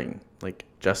starting. Like,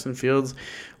 Justin Fields,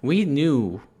 we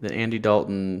knew that Andy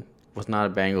Dalton was not a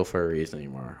Bengal for a reason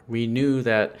anymore. We knew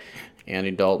that Andy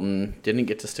Dalton didn't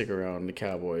get to stick around the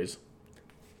Cowboys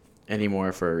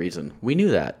anymore for a reason. We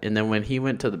knew that. And then when he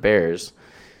went to the Bears,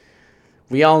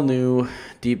 we all knew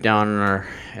deep down in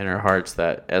our hearts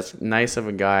that as nice of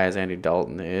a guy as Andy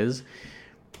Dalton is,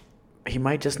 he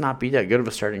might just not be that good of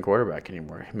a starting quarterback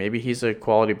anymore. Maybe he's a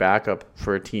quality backup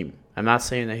for a team. I'm not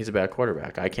saying that he's a bad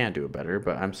quarterback. I can't do it better,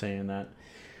 but I'm saying that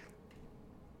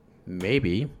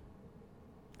maybe,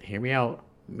 hear me out,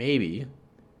 maybe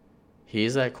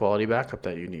he's that quality backup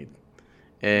that you need.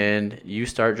 And you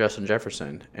start Justin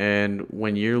Jefferson. And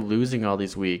when you're losing all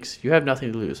these weeks, you have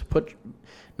nothing to lose.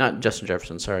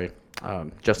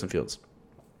 Justin Fields.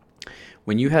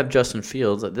 When you have Justin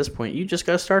Fields, at this point, you just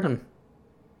got to start him.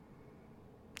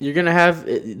 You're going to have –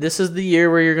 this is the year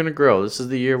where you're going to grow. This is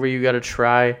the year where you got to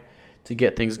try to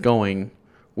get things going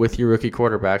with your rookie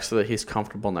quarterback so that he's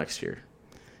comfortable next year.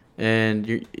 And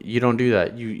you don't do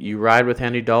that. You ride with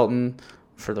Andy Dalton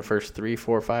for the first 3,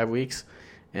 4, 5 weeks,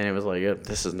 and it was like,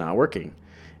 this is not working.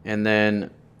 And then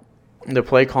The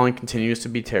play calling continues to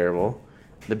be terrible.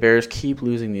 The Bears keep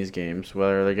losing these games,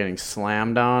 whether they're getting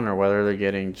slammed on or whether they're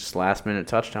getting just last-minute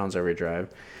touchdowns every drive.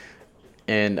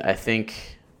 And I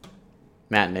think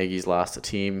Matt Nagy's lost the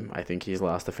team. I think he's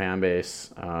lost the fan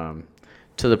base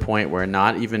to the point where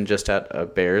not even just at a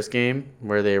Bears game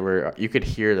where you could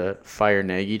hear the Fire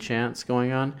Nagy chants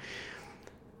going on.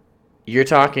 You're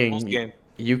talking,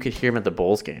 you could hear him at the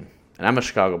Bulls game. And I'm a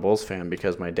Chicago Bulls fan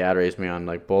because my dad raised me on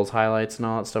like Bulls highlights and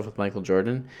all that stuff with Michael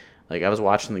Jordan. Like I was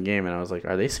watching the game and I was like,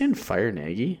 are they saying Fire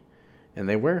Nagy? And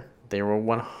they were. They were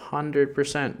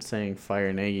 100% saying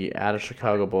Fire Nagy at a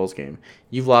Chicago Bulls game.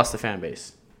 You've lost the fan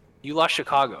base. You lost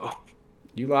Chicago.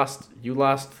 You lost.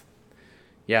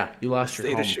 Yeah, you lost your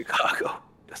home. The state of Chicago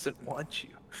doesn't want you.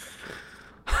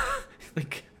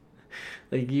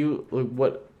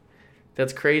 What?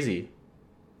 That's crazy.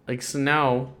 Like, so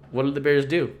now, what do the Bears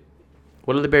do?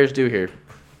 What do the Bears do here?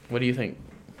 What do you think?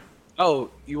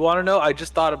 Oh, you want to know? I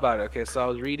just thought about it. Okay, so I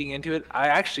was reading into it. I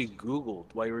actually Googled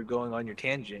while you were going on your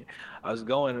tangent. I was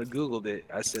going and Googled it.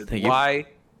 I said, why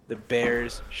the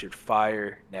Bears should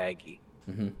fire Nagy.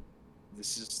 Mm-hmm.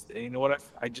 This is, you know what?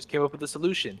 I just came up with a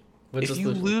solution. What's if the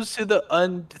you solution? lose to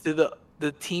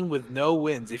the team with no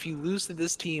wins, if you lose to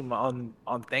this team on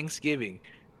Thanksgiving,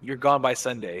 you're gone by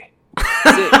Sunday.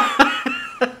 That's it.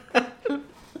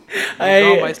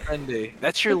 You're gone by Sunday.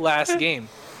 That's your last game.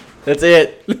 That's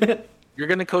it. You're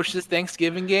going to coach this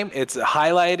Thanksgiving game. It's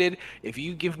highlighted. If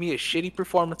you give me a shitty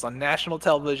performance on national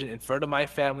television in front of my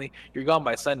family, you're gone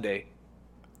by Sunday.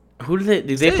 Who do they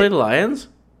play the Lions?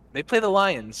 They play the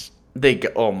Lions.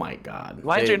 Oh my God.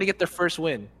 Lions are going to get their first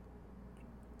win.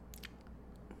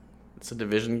 It's a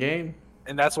division game.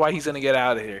 And that's why he's going to get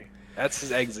out of here. That's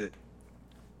his exit.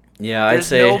 Yeah, I'd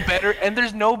say.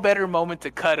 There's no better moment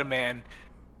to cut a man.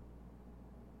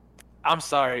 I'm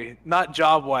sorry, not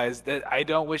job-wise. That I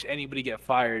don't wish anybody get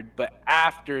fired, but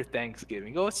after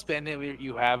Thanksgiving, go spend it.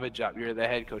 You have a job. You're the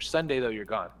head coach. Sunday though, you're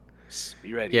gone.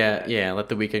 Be ready. Yeah. Let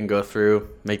the weekend go through.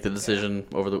 Make the decision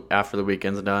after the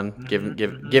weekend's done.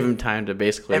 Mm-hmm. Give him time to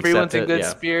basically. Everyone's accept in it. good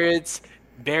spirits.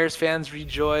 Bears fans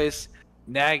rejoice.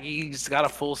 Nagy's got a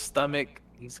full stomach.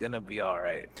 He's gonna be all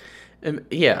right. And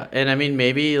I mean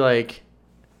maybe like.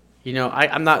 You know,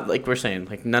 I'm not like we're saying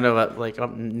like none of us like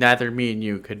neither me and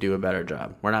you could do a better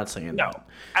job. We're not saying no, that.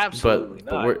 Absolutely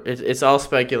not. But it's all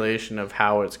speculation of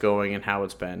how it's going and how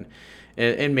it's been,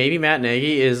 and maybe Matt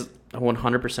Nagy is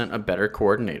 100% a better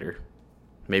coordinator.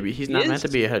 Maybe he's not meant to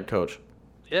be a head coach.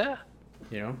 Yeah.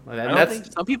 You know, I don't think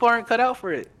some people aren't cut out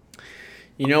for it.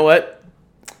 You know what?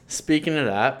 Speaking of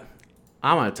that,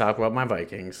 I'm gonna talk about my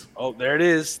Vikings. Oh, there it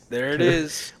is. There it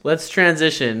is. Let's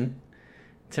transition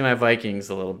to my Vikings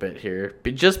a little bit here,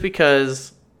 just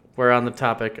because we're on the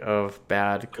topic of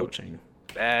bad coaching.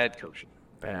 Bad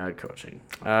coaching.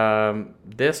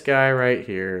 This guy right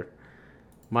here,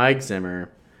 Mike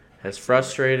Zimmer, has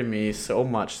frustrated me so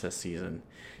much this season,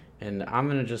 and I'm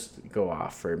going to just go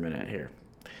off for a minute here.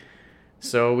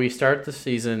 So we start the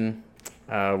season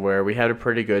where we had a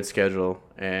pretty good schedule,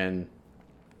 and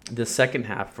the second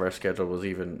half of our schedule was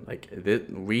even like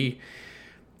we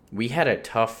had a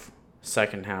tough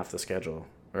second half of the schedule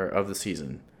or of the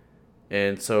season,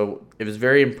 and so it was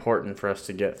very important for us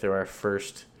to get through our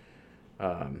first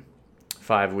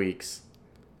 5 weeks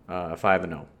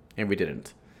 5-0, and we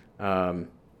didn't.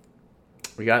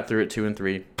 We got through it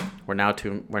 2-3. We're now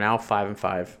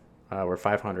 5-5. We're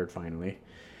 500 finally.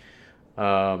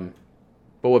 But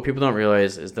what people don't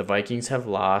realize is the Vikings have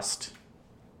lost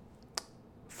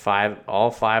all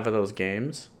five of those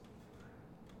games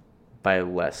by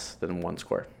less than one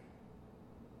score.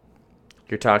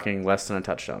 You're talking less than a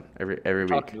touchdown every week.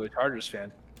 Talking to a Chargers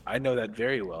fan, I know that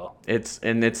very well. It's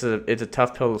a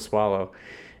tough pill to swallow,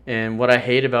 and what I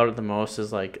hate about it the most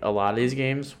is like a lot of these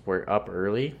games we're up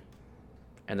early,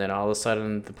 and then all of a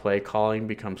sudden the play calling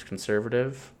becomes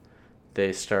conservative.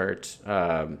 They start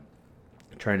trying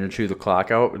to chew the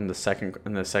clock out in the second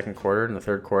quarter, in the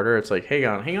third quarter. It's like, hang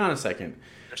on a second.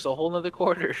 There's a whole nother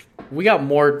quarter. We got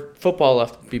more football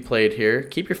left to be played here.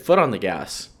 Keep your foot on the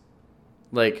gas.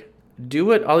 Like, do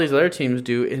what all these other teams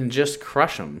do and just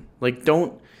crush them. Like,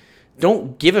 don't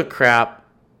give a crap.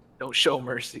 Don't show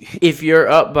mercy. If you're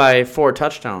up by 4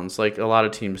 touchdowns, like a lot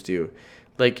of teams do.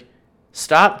 Like,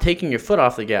 stop taking your foot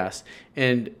off the gas.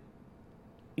 And,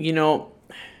 you know,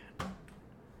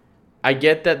 I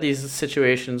get that these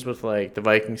situations with, like, the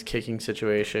Vikings kicking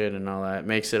situation and all that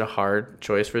makes it a hard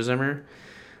choice for Zimmer.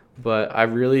 But I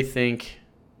really think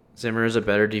Zimmer is a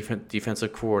better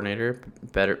defensive coordinator,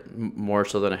 more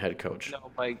so than a head coach. No,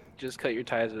 Mike, just cut your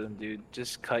ties with him, dude.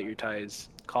 Just cut your ties.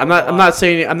 I'm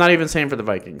not even saying for the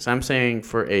Vikings. I'm saying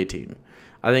for a team.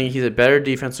 I think he's a better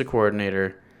defensive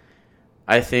coordinator.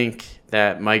 I think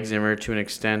that Mike Zimmer, to an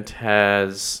extent,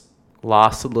 has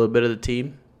lost a little bit of the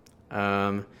team.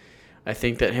 I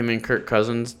think that him and Kirk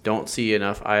Cousins don't see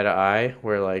enough eye to eye.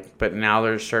 But now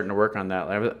they're starting to work on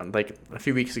that. Like a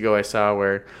few weeks ago, I saw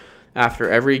where after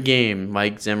every game,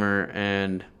 Mike Zimmer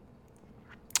and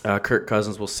Kirk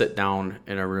Cousins will sit down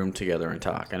in a room together and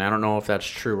talk. And I don't know if that's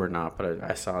true or not, but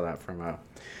I saw that from a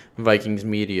Vikings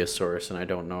media source, and I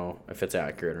don't know if it's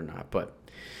accurate or not. But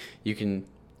you can,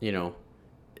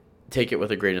 take it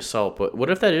with a grain of salt. But what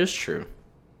if that is true?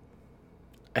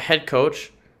 A head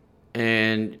coach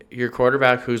and your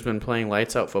quarterback who's been playing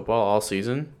lights out football all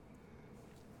season?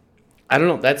 I don't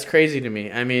know. That's crazy to me.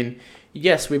 I mean,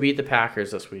 yes, we beat the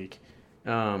Packers this week.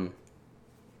 But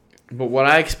what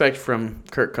I expect from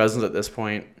Kirk Cousins at this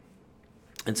point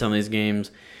in some of these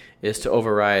games is to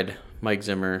override Mike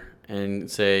Zimmer and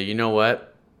say, you know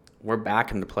what? We're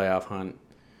back in the playoff hunt.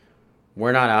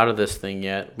 We're not out of this thing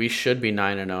yet. We should be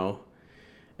 9-0.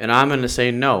 And I'm going to say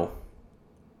no.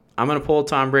 I'm going to pull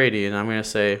Tom Brady, and I'm going to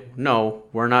say, no,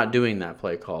 we're not doing that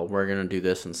play call. We're going to do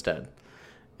this instead.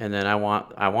 And then I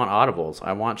want audibles.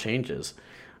 I want changes.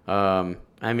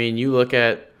 You look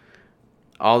at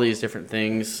all these different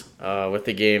things with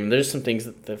the game. There's some things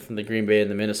from the Green Bay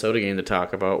and the Minnesota game to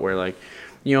talk about where,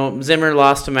 Zimmer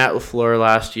lost to Matt LaFleur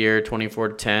last year,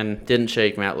 24-10. Didn't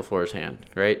shake Matt LaFleur's hand,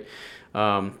 right?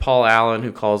 Paul Allen,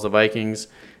 who calls the Vikings,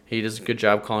 he does a good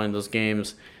job calling those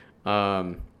games.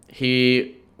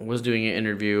 He was doing an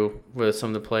interview with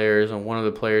some of the players, and one of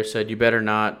the players said, "You better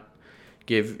not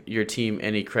give your team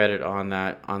any credit on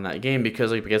that game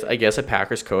because I guess a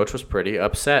Packers coach was pretty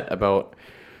upset about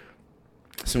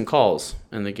some calls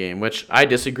in the game, which I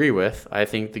disagree with. I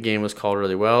think the game was called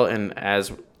really well, and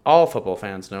as all football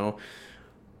fans know,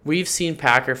 we've seen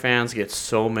Packer fans get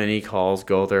so many calls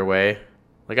go their way.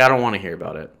 I don't want to hear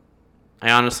about it.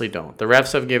 I honestly don't. The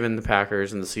refs have given the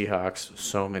Packers and the Seahawks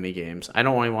so many games. I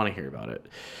don't really want to hear about it.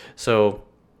 So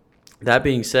that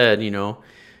being said,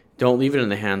 don't leave it in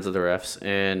the hands of the refs.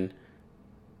 And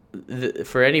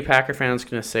for any Packer fans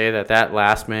going to say that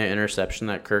last-minute interception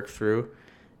that Kirk threw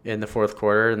in the fourth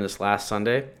quarter in this last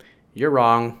Sunday, you're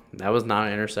wrong. That was not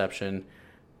an interception.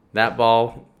 That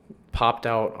ball popped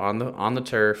out on the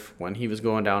turf when he was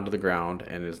going down to the ground,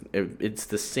 and it's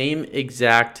the same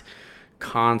exact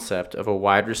concept of a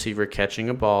wide receiver catching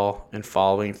a ball and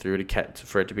following through to catch,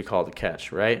 for it to be called a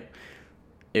catch, right?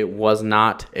 It was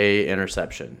not a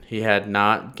interception. He had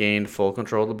not gained full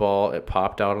control of the ball. It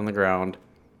popped out on the ground.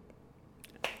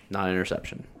 Not an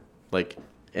interception.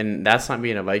 And that's not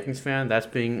being a Vikings fan. That's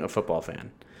being a football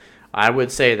fan. I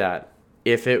would say that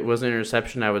if it was an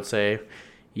interception, I would say,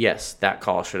 yes, that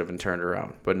call should have been turned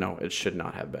around. But no, it should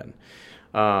not have been.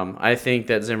 I think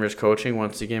that Zimmer's coaching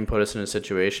once again put us in a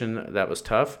situation that was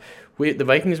tough. The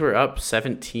Vikings were up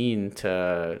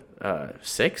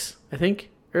 17-6, I think,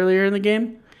 earlier in the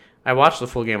game. I watched the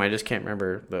full game. I just can't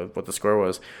remember what the score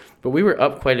was. But we were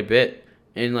up quite a bit.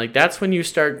 And, that's when you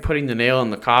start putting the nail in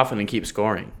the coffin and keep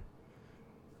scoring.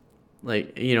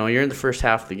 You're in the first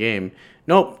half of the game.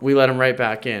 Nope, we let them right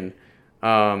back in.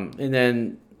 And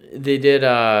then they did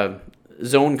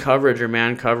zone coverage or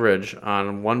man coverage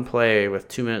on one play with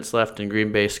 2 minutes left, and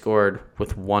Green Bay scored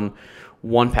with one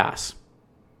pass.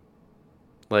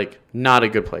 Not a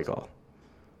good play call.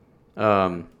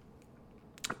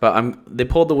 But they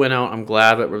pulled the win out. I'm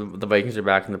glad that the Vikings are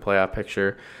back in the playoff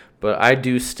picture. But I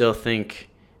do still think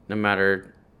no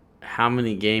matter how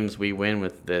many games we win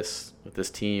with this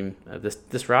team,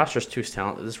 this roster is too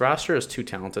talented. This roster is too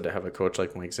talented to have a coach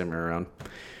like Mike Zimmer around.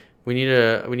 We need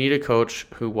a coach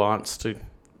who wants to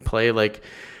play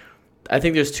I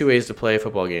think there's two ways to play a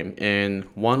football game. And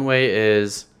one way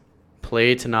is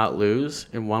play to not lose,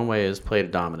 and one way is play to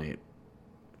dominate.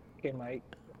 Okay, Mike.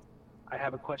 I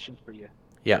have a question for you.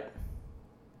 Yeah.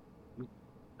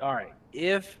 All right.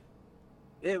 If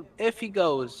he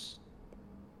goes,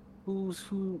 who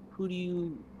would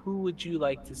you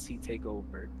like to see take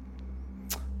over?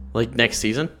 Next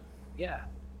season? Yeah.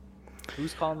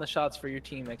 Who's calling the shots for your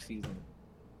team next season?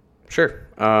 Sure.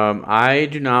 I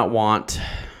do not want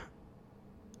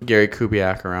Gary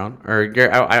Kubiak around.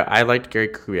 I liked Gary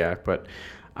Kubiak, but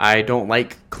I don't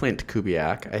like Clint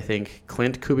Kubiak. I think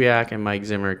Clint Kubiak and Mike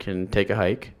Zimmer can take a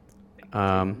hike.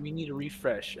 We need a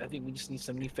refresh. I think we just need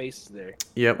some new faces there.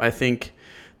 Yep, I think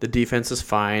the defense is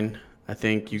fine. I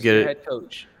think you get it. Head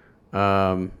coach.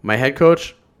 My head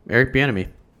coach, Eric Bieniemy.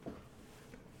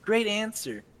 Great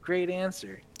answer.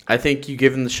 I think you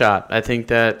give him the shot. I think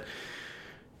that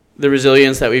the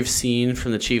resilience that we've seen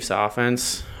from the Chiefs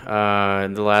offense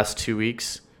in the last 2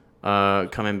 weeks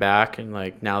coming back, and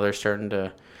now they're starting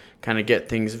to kind of get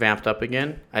things vamped up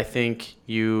again, I think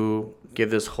you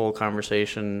give this whole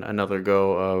conversation another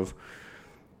go of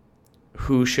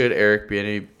who should Eric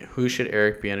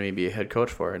Bieniemy be a head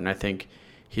coach for, and I think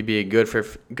he'd be a good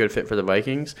fit for the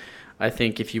Vikings. I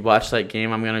think if you watch that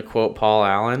game, I'm going to quote Paul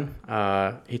Allen.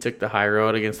 He took the high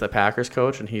road against the Packers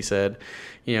coach, and he said,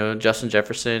 Justin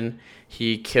Jefferson,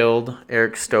 he killed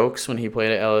Eric Stokes when he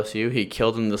played at LSU. He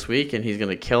killed him this week, and he's going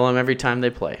to kill him every time they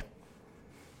play.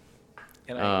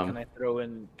 Can I throw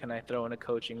in a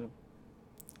coaching?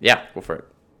 Yeah, go for it.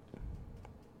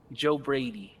 Joe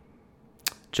Brady.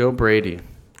 Joe Brady.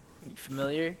 You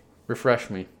familiar? Refresh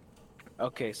me.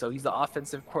 Okay, so he's the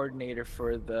offensive coordinator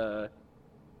for the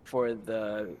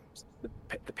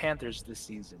Panthers this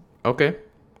season. Okay.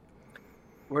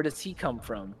 Where does he come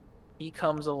from? He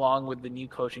comes along with the new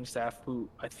coaching staff, who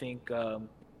I think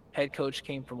head coach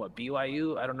came from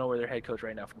BYU? I don't know where their head coach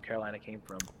right now from Carolina came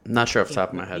from. I'm not sure off the top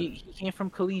of my head. He came from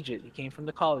collegiate. He came from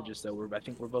the colleges, though. I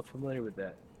think we're both familiar with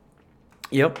that.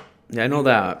 Yep. Yeah, I know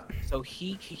that. So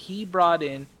he brought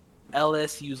in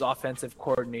LSU's offensive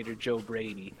coordinator, Joe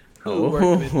Brady, who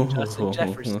worked with Justin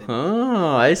Jefferson.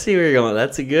 Oh, I see where you're going.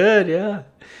 That's good, yeah.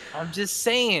 I'm just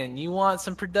saying, you want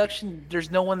some production?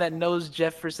 There's no one that knows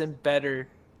Jefferson better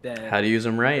than how to use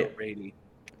him right. Joe Brady.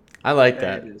 I like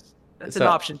that. That's an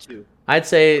option too. I'd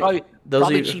say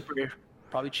probably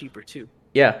cheaper too.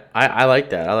 Yeah, I like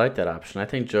that. I like that option. I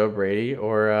think Joe Brady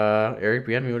or Eric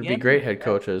Bieniemy would be great head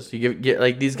coaches. You get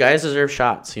like these guys deserve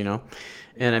shots, And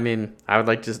I mean, I would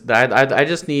like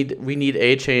to. We need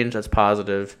a change that's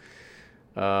positive.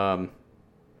 So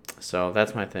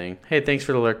that's my thing. Hey, thanks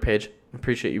for the lurk, Paige.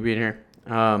 Appreciate you being here.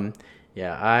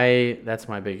 That's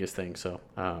my biggest thing. So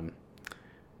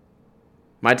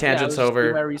my tangent's over.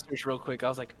 Doing my research real quick. I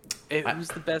was like, hey, who's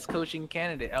the best coaching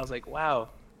candidate? I was like, wow.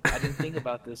 I didn't think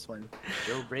about this one.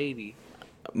 Joe Brady.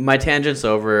 My tangent's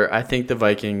over. I think the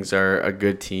Vikings are a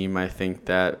good team. I think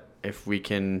that if we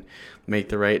can make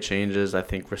the right changes, I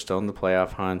think we're still in the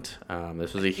playoff hunt.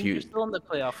 This was a huge. Still in the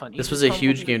playoff hunt. This was a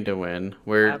huge game to win.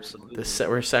 We're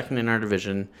second in our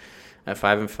division at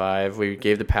 5-5. We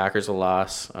gave the Packers a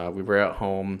loss. We were at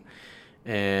home,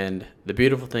 and the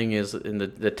beautiful thing is, in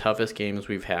the toughest games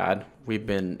we've had, we've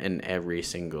been in every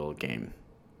single game.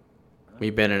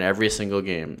 We've been in every single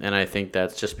game, and I think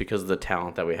that's just because of the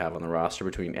talent that we have on the roster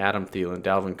between Adam Thielen,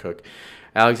 Dalvin Cook,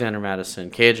 Alexander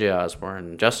Mattison, KJ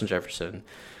Osborne, Justin Jefferson.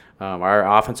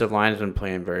 Our offensive line has been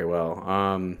playing very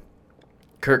well.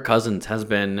 Kirk Cousins has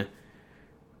been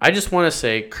 – I just want to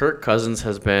say Kirk Cousins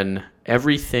has been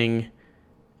everything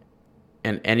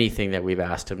and anything that we've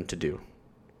asked him to do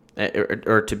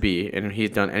or to be, and he's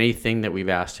done anything that we've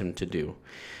asked him to do.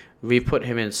 We've put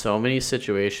him in so many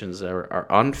situations that are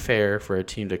unfair for a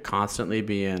team to constantly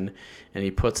be in, and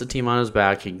he puts the team on his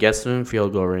back. He gets them in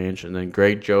field goal range, and then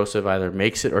Greg Joseph either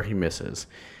makes it or he misses.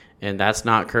 And that's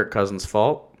not Kirk Cousins'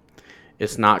 fault.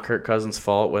 It's not Kirk Cousins'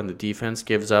 fault when the defense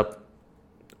gives up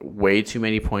way too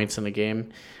many points in the game.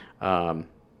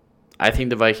 I think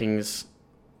the Vikings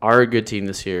are a good team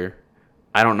this year.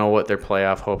 I don't know what their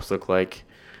playoff hopes look like.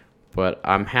 But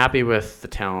I'm happy with the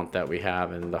talent that we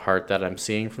have and the heart that I'm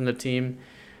seeing from the team,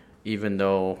 even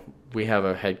though we have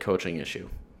a head coaching issue.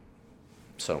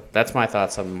 So that's my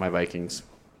thoughts on my Vikings.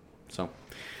 So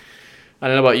I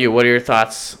don't know about you. What are your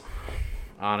thoughts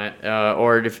on it?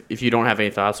 Or if you don't have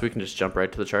any thoughts, we can just jump right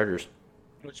to the Chargers.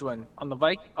 Which one? On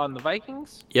the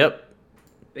Vikings? Yep.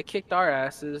 They kicked our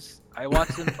asses. I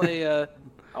watched them play. I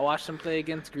watched them play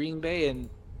against Green Bay, and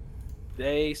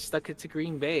they stuck it to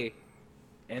Green Bay.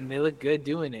 And they look good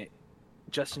doing it.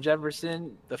 Justin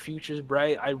Jefferson, the future's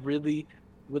bright. I really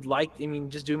would like,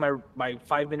 just doing my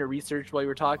 5-minute research while you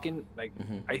were talking,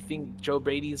 I think Joe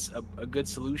Brady's a good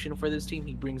solution for this team.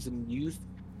 He brings in youth,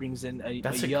 brings in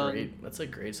That's a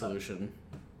great solution.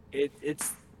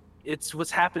 It's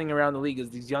what's happening around the league is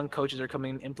these young coaches are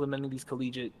coming and implementing these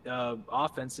collegiate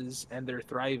offenses, and they're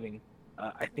thriving.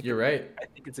 I think you're right. I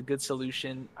think it's a good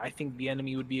solution. I think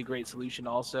Bieniemy would be a great solution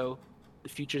also. The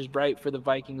future's bright for the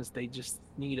Vikings. They just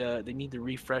need to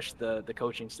refresh the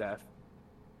coaching staff.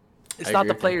 It's not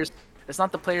the players. It's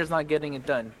not the players not getting it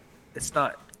done. It's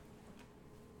not.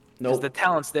 No. Nope. The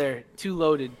talent's there. Too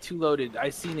loaded. I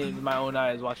seen it with my own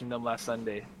eyes watching them last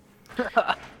Sunday.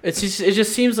 It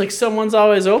just seems like someone's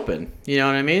always open. You know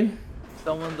what I mean?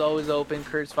 Someone's always open.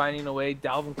 Kurt's finding a way.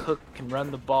 Dalvin Cook can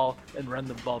run the ball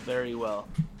very well.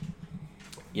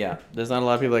 Yeah, there's not a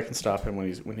lot of people that can stop him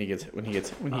when he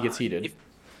gets heated.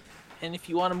 If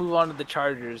you want to move on to the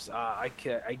Chargers, I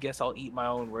guess I'll eat my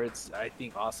own words. I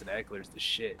think Austin Eckler's the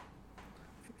shit.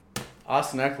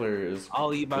 Austin Eckler is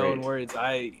I'll eat my great. own words.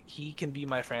 He can be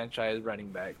my franchise running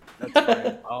back. That's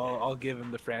fine. I'll give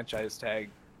him the franchise tag.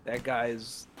 That guy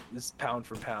is pound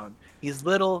for pound. He's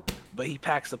little, but he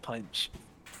packs a punch.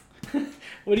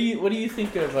 What do you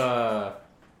think of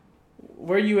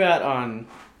where are you at on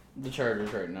the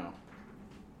Chargers right now?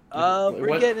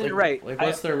 We're getting it right. Like,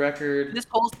 what's their record? This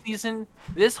whole season,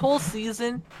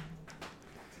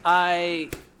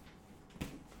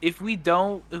 if we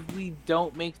don't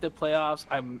make the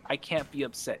playoffs, I can't be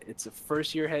upset. It's a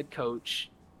first year head coach.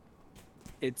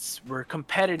 We're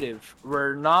competitive.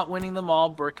 We're not winning them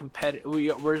all. We're competitive.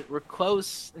 We're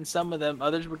close in some of them.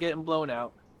 Others we're getting blown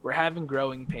out. We're having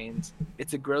growing pains.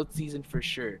 It's a growth season for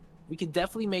sure. We could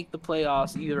definitely make the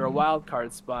playoffs, either a wild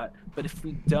card spot. But if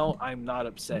we don't, I'm not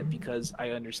upset because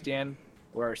I understand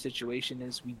where our situation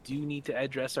is. We do need to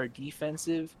address our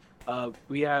defensive.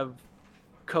 We have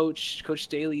Coach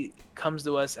Staley comes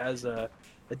to us as a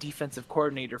defensive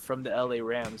coordinator from the LA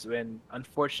Rams, and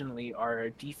unfortunately our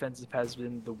defensive has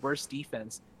been the worst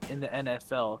defense in the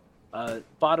NFL. The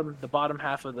bottom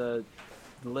half of the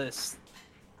list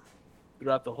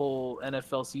throughout the whole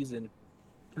NFL season,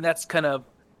 and that's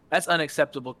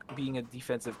unacceptable being a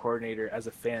defensive coordinator as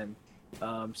a fan.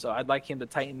 So I'd like him to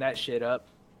tighten that shit up.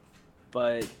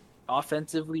 But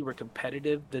offensively, we're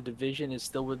competitive. The division is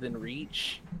still within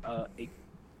reach.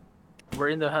 We're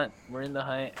in the hunt.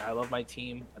 I love my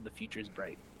team. The future is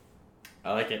bright.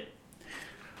 I like it.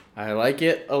 I like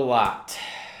it a lot.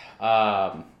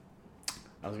 I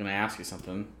was gonna ask you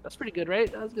something. That's pretty good,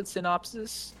 right? That was a good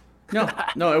synopsis.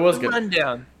 No, it was good.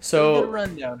 Rundown. So, good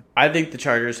rundown. I think the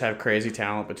Chargers have crazy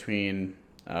talent between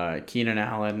Keenan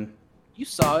Allen. You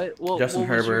saw it. Well, Justin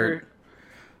Herbert.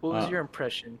 What was your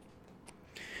impression?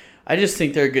 I just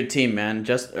think they're a good team, man.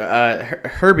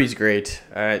 Herbie's great.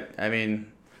 I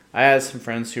mean, I had some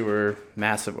friends who were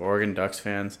massive Oregon Ducks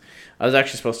fans. I was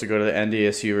actually supposed to go to the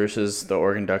NDSU versus the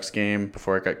Oregon Ducks game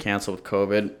before it got canceled with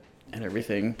COVID and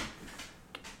everything.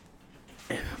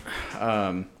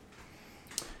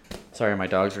 Sorry, my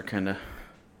dogs are kind of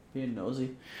being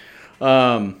nosy.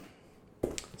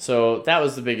 So that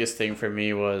was the biggest thing for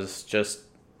me was just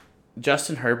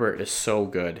Justin Herbert is so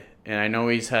good, and I know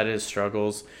he's had his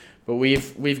struggles, but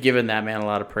we've given that man a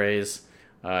lot of praise.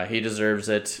 He deserves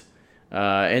it.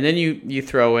 And then you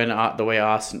throw in the way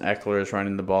Austin Eckler is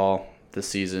running the ball this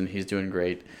season. He's doing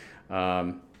great.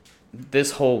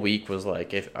 This whole week was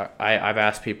like, if I've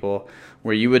asked people,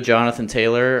 were you a Jonathan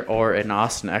Taylor or an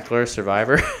Austin Eckler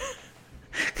survivor?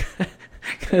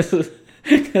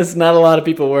 Because not a lot of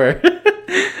people were.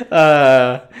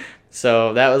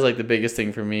 So that was like the biggest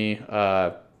thing for me.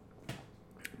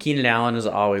 Keenan Allen is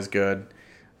always good.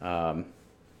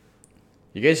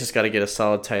 You guys just got to get a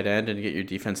solid tight end and get your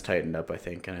defense tightened up, I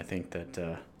think. And I think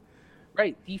that...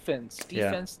 right, defense.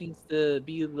 Defense needs to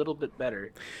be a little bit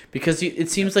better. Because it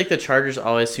seems like the Chargers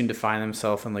always seem to find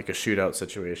themselves in like a shootout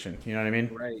situation. You know what I mean?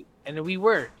 Right. And we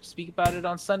were. Speak about it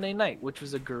on Sunday night, which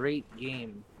was a great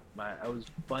game. It was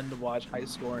fun to watch, high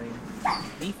scoring.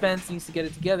 Defense needs to get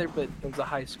it together, but it was a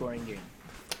high scoring game.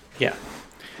 Yeah.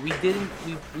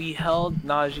 We held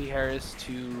Najee Harris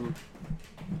to,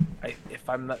 if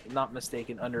I'm not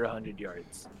mistaken, under 100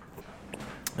 yards.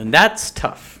 And that's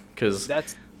tough because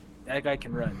that guy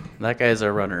can run. That guy's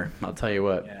a runner. I'll tell you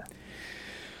what. Yeah.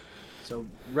 So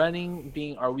running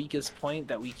being our weakest point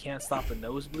that we can't stop a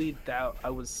nosebleed, that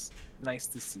I was nice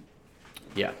to see.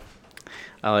 Yeah,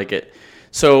 I like it.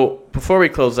 So before we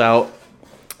close out,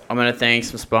 I'm going to thank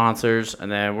some sponsors,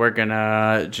 and then we're going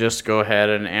to just go ahead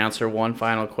and answer one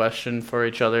final question for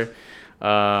each other.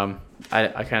 I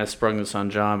kind of sprung this on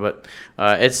John, but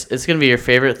it's going to be your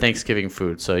favorite Thanksgiving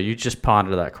food. So you just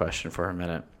ponder that question for a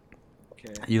minute.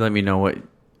 Okay. You let me know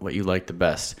what you like the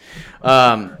best.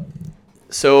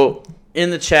 So in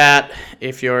the chat,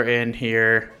 if you're in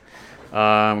here,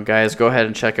 guys, go ahead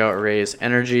and check out Raise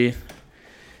Energy.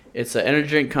 It's an energy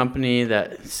drink company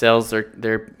that sells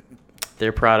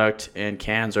their product in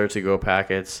cans or to-go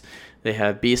packets. They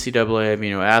have BCAA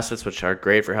amino acids, which are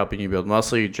great for helping you build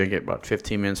muscle. You drink it about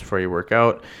 15 minutes before you work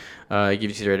out. It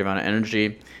gives you the right amount of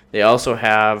energy. They also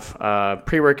have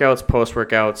pre-workouts,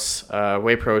 post-workouts,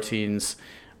 whey proteins,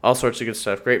 all sorts of good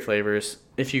stuff, great flavors.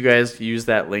 If you guys use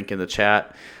that link in the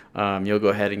chat, you'll go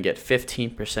ahead and get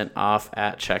 15% off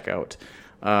at checkout.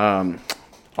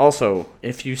 Also,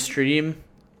 if you stream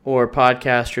or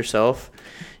podcast yourself,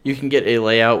 you can get a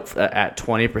layout at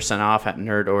 20% off at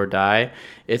Nerd or Die.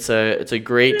 It's a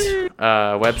great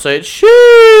website.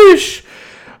 Sheesh!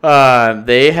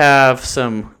 They have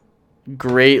some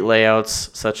great layouts,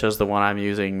 such as the one I'm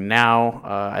using now.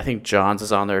 I think John's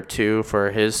is on there too for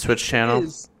his Twitch channel.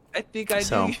 I think I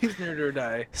So- do use Nerd or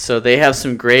Die. So they have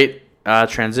some great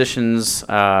transitions.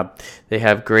 They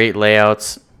have great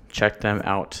layouts. Check them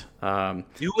out. Do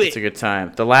It's a it. good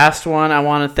time. The last one I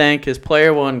want to thank is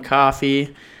Player One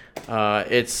Coffee.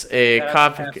 It's a Shout out to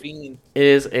coffee. caffeine. It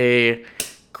is a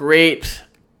great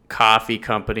coffee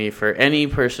company for any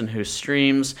person who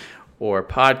streams or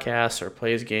podcasts or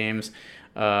plays games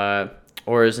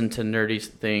or is into nerdy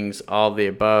things, all of the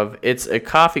above. It's a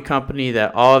coffee company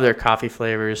that all of their coffee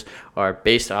flavors are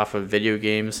based off of video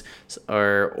games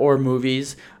or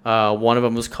movies. One of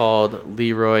them was called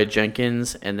Leroy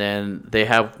Jenkins, and then they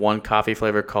have one coffee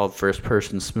flavor called First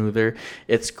Person Smoother.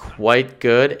 It's quite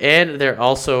good, and they're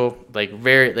also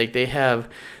they have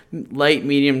light,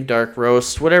 medium, dark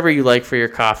roast, whatever you like for your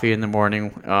coffee in the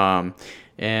morning.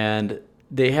 And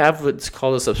they have what's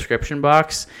called a subscription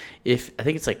box. I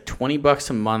think it's like $20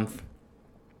 a month,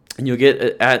 and you'll get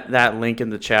at that link in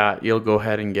the chat. You'll go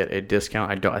ahead and get a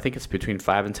discount. I think it's between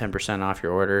 5 and 10% off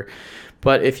your order.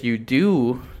 But if you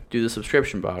do the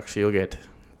subscription box, you'll get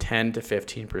 10 to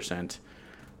 15%.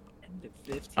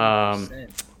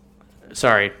 15%.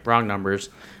 Sorry, wrong numbers.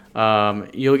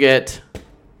 You'll get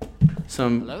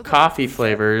some coffee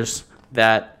flavors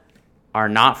that are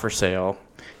not for sale,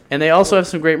 and they also have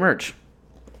some great merch.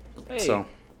 Hey. So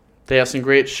they have some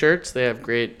great shirts. They have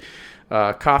great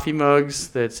coffee mugs.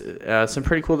 That's some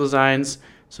pretty cool designs.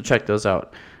 So check those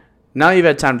out. Now you've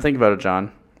had time to think about it,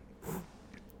 John.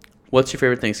 What's your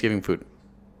favorite Thanksgiving food?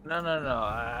 No.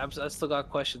 I still got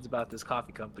questions about this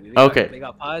coffee company. Okay. They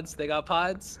got pods. They got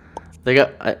pods. They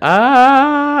got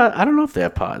I don't know if they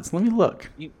have pods. Let me look.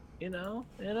 You know.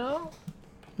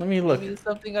 Let me look. Maybe it's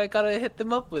something I gotta hit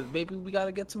them up with. Maybe we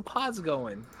gotta get some pods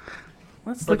going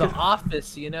Let's for look the at.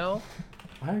 office. You know,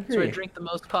 I that's where I agree. drink the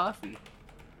most coffee.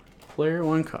 Player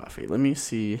One Coffee. Let me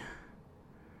see.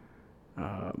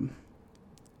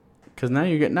 Because now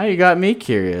you got me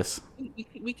curious.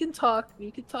 We can talk.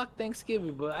 We can talk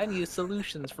Thanksgiving, but I need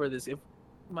solutions for this. If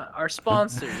our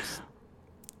sponsors.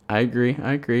 I agree.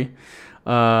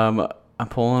 I'm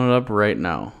pulling it up right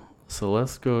now. So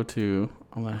let's go to.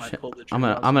 I'm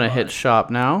gonna hit shop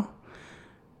now.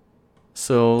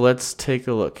 So let's take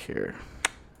a look here.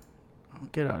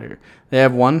 Get out of here. They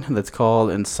have one that's called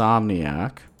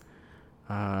Insomniac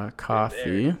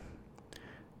coffee.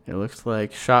 It looks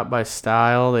like Shop by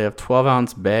Style. They have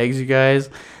 12-ounce bags, you guys.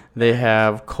 They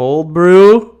have cold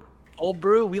brew. Cold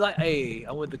brew. We like. Hey,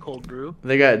 I'm with the cold brew.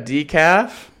 They got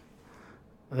decaf.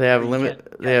 They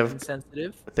have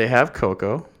Sensitive. They have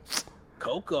cocoa.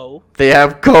 Cocoa. They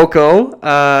have cocoa.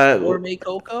 Gourmet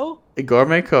cocoa.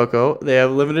 Gourmet cocoa. They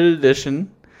have limited edition,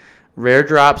 rare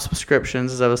drop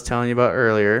subscriptions, as I was telling you about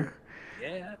earlier.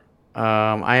 Yeah.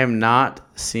 I am not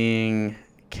seeing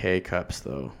K cups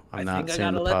though. I'm not think I seeing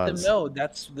gotta the let pods. them know.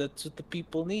 That's what the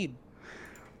people need.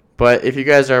 But if you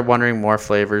guys are wondering more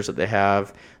flavors that they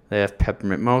have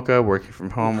peppermint mocha, working from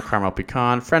home, caramel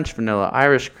pecan, French vanilla,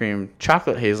 Irish cream,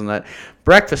 chocolate hazelnut,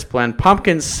 breakfast blend,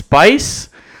 pumpkin spice.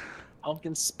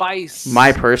 Pumpkin spice.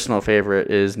 My personal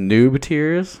favorite is Noob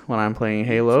Tears when I'm playing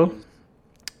Halo.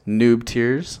 Noob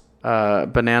Tears.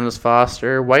 Bananas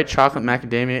Foster, white chocolate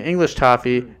macadamia, English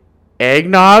toffee,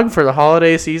 eggnog for the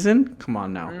holiday season. Come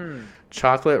on now.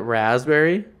 Chocolate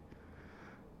raspberry.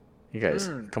 You guys,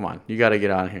 come on. You got to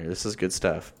get on here. This is good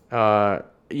stuff.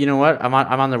 You know what? I'm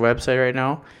on their website right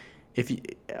now.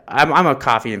 I'm a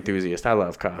coffee enthusiast. I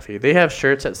love coffee. They have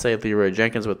shirts that say Leroy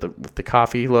Jenkins with the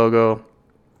coffee logo.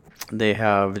 They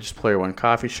have just Player One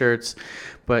Coffee shirts.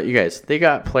 But you guys, they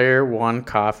got Player One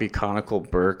Coffee conical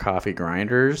burr coffee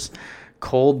grinders,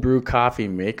 cold brew coffee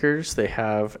makers. They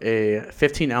have a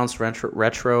 15-ounce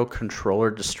retro controller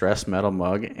distressed metal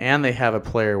mug, and they have a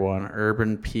Player One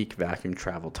Urban Peak vacuum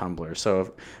travel tumbler.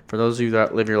 So for those of you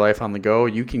that live your life on the go,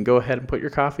 you can go ahead and put your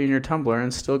coffee in your tumbler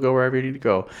and still go wherever you need to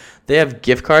go. They have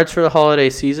gift cards for the holiday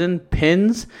season,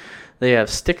 pins. They have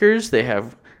stickers. They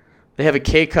have a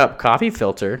K-Cup coffee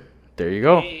filter. There you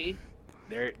go. Hey,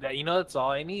 that's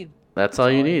all I need. That's all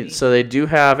you need. So they do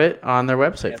have it on their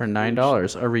website for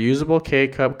 $9. A reusable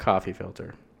K-Cup coffee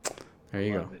filter. There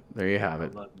you go. There you have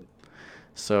it.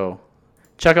 So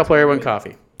check out Player One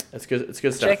Coffee. It's good. It's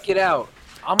good stuff. Check it out.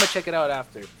 I'm gonna check it out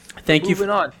after. Thank you. Moving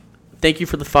on. Thank you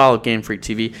for the follow, Game Freak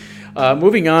TV.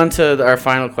 Moving on to our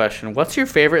final question. What's your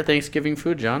favorite Thanksgiving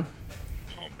food, John?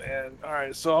 Oh man. All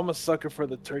right. So I'm a sucker for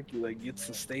the turkey leg. It's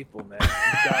the staple, man.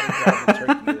 You gotta grab the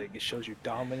turkey leg. It shows your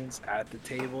dominance at the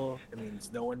table. It means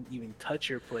no one even touch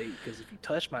your plate, because if you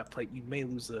touch my plate, you may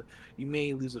lose a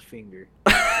finger.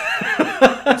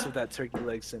 That's what that turkey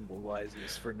leg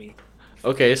symbolizes for me.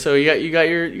 Okay, so you got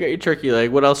your turkey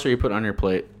leg. What else are you putting on your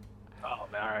plate? Oh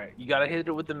man, all right, you gotta hit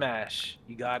it with the mash.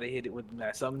 You gotta hit it with the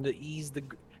mash. Something to ease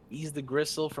the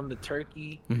gristle from the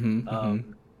turkey. You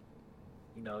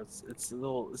know, it's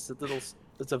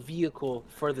a vehicle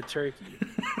for the turkey.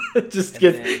 Just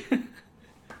And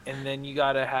get. then you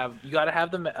gotta have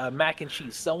the mac and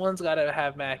cheese. Someone's gotta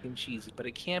have mac and cheese, but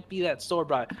it can't be that store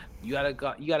bought. You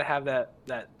gotta have that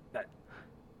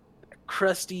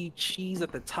crusty cheese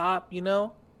at the top. You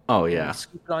know. Oh And yeah. you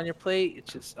scoop it on your plate.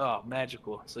 It's just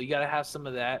magical. So you gotta have some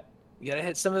of that. You gotta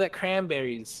hit some of that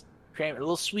cranberries, a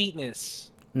little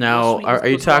sweetness. Now, are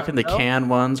you goes talking the well, you know? canned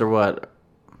ones or what?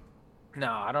 No,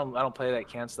 I don't play that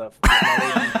canned stuff.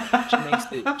 My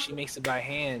lady, she makes it by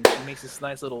hand. She makes this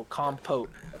nice little compote.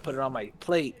 I put it on my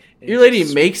plate. and Your it's lady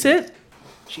just makes sweetness. it?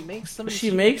 She makes some. She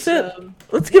makes it? um,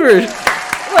 Let's give her.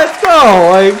 Let's go.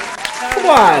 Like, come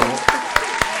on.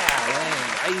 Yeah, man,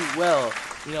 I eat well.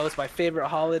 You know, it's my favorite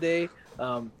holiday.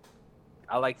 I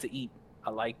like to eat.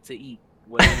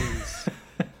 What it is.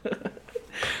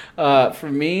 For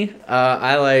me,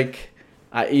 I'm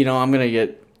gonna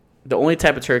get the only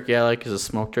type of turkey I like is a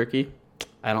smoked turkey.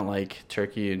 I don't like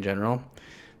turkey in general.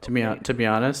 To be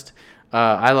honest,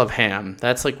 I love ham.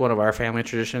 That's like one of our family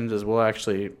traditions. Is we'll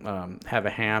actually have a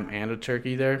ham and a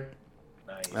turkey there.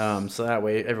 Nice. So that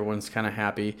way everyone's kind of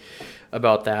happy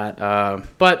about that.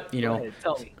 But you Go know, ahead,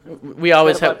 tell me. we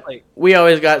always Set up have my plate. we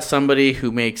always got somebody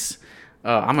who makes.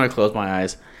 I'm gonna close my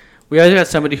eyes. We always got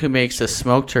somebody who makes a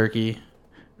smoked turkey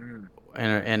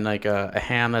and like a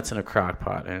ham that's in a crock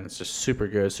pot, and it's just super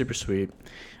good, super sweet.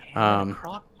 Ham in a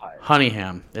crock pot. Honey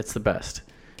ham, it's the best.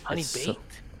 Honey It's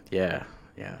baked. Yeah,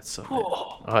 it's so good.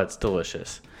 Whoa. Oh, it's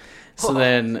delicious. So Whoa.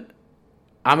 then,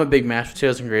 I'm a big mashed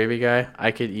potatoes and gravy guy.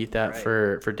 I could eat that Right.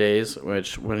 for days.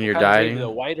 Which when you're Kind of gravy, dieting, the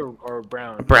white or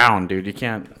brown? brown, dude, you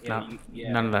can't. Yeah,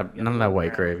 None of that. you None of gotta that go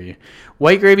white brown. gravy.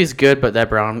 White gravy's good, but the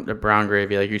brown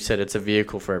gravy, like you said, it's a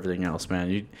vehicle for everything else,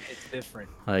 man. It's different.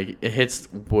 Like it hits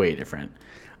way different.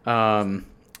 Keep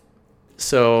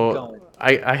So going.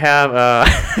 I have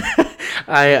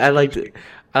I like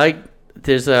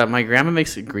there's my grandma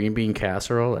makes a green bean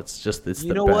casserole. It's You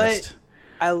the know best. what?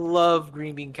 I love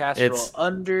green bean casserole. It's-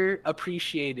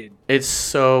 Underappreciated. It's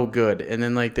so good. And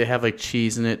then like they have like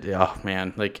cheese in it. Oh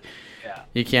man, like Yeah.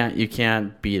 you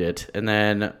can't beat it. And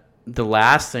then the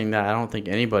last thing that I don't think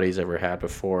anybody's ever had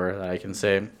before that I can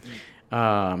say,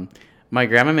 my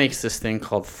grandma makes this thing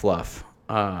called fluff,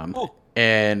 Oh.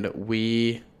 and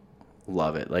we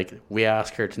love it. Like we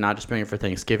ask her to not just bring it for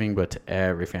Thanksgiving, but to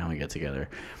every family get together.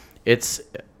 It's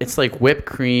like whipped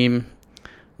cream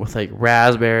with like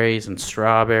raspberries and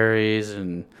strawberries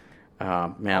and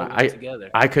man, All whipped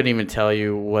together. I couldn't even tell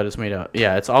you what it's made of.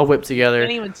 Yeah, it's all whipped together.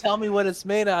 Can't even tell me what it's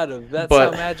made out of. That's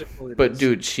But- how magical it is. But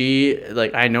dude, she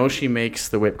like I know she makes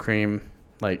the whipped cream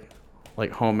like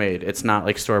homemade. It's not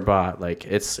like store bought. Like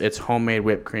it's homemade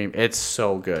whipped cream. It's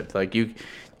so good. Like you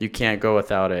can't go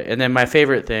without it. And then my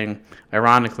favorite thing,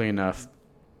 ironically enough,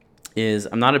 is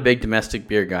I'm not a big domestic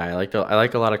beer guy. I like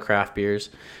a lot of craft beers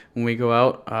when we go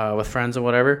out with friends and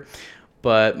whatever.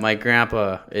 But my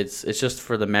grandpa, it's just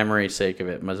for the memory sake of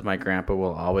it. My grandpa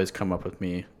will always come up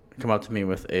to me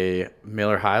with a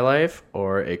Miller High Life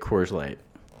or a Coors Light.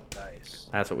 nice.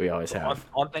 That's what we always have.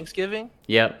 On Thanksgiving?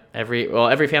 Yep.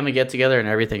 Every family get together and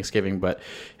every Thanksgiving, but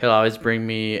he'll always bring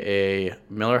me a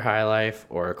Miller High Life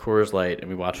or a Coors Light, and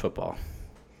we watch football.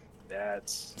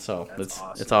 That's So That's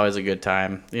awesome. it's always a good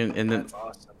time. And then that's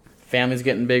awesome. family's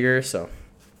getting bigger, so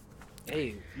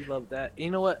Hey, you love that.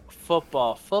 You know what?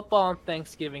 Football on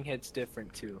Thanksgiving hits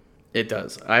different too. it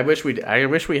does. I wish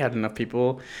we had enough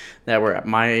people that were at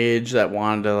my age that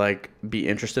wanted to like be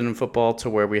interested in football to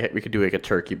where we could do like a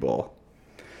turkey bowl.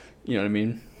 You know what I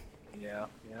mean? Yeah.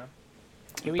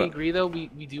 Can we But- agree though? We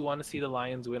do want to see the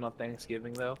Lions win on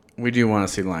Thanksgiving though. We do want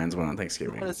to see the Lions win on We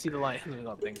Thanksgiving. want to see the Lions win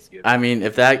on Thanksgiving. I mean,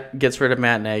 if that gets rid of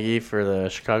Matt Nagy for the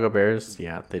Chicago Bears,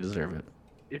 yeah, they deserve it.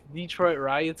 If Detroit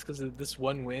riots because of this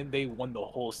one win, they won the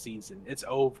whole season. It's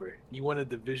over. You won a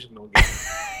divisional game.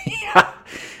 Yeah.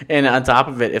 And on top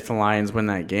of it, if the Lions win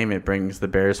that game, it brings the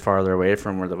Bears farther away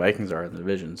from where the Vikings are in the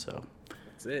division. So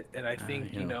That's it. And I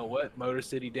think, you you know. know what? Motor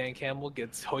City Dan Campbell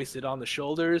gets hoisted on the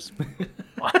shoulders.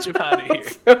 Watch him out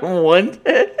of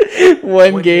here.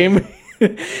 one game,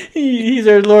 he's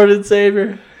our Lord and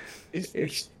Savior.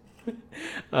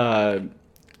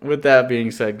 With that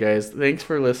being said, guys, thanks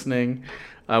for listening.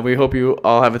 We hope you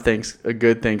all have a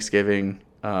good Thanksgiving.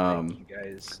 Thank you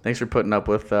guys. Thanks for putting up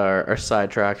with our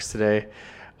sidetracks today.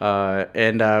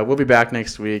 And we'll be back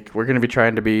next week. We're going to be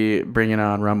trying to be bringing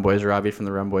on Rum Boys Robbie from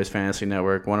the Rum Boys Fantasy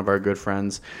Network, one of our good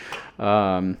friends.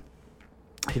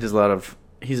 He does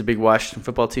he's a big Washington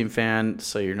football team fan,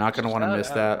 so you're not going to want to Shout miss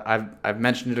out. that. I've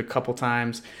mentioned it a couple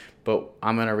times, but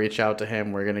I'm gonna reach out to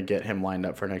him. We're gonna get him lined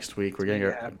up for next week. We're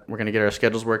gonna get our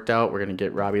schedules worked out. We're gonna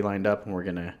get Robbie lined up, and we're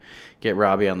gonna get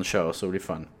Robbie on the show. So it'll be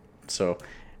fun. So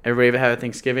everybody have a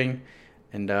Thanksgiving,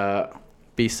 and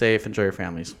be safe. Enjoy your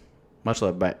families. Much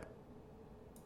love. Bye.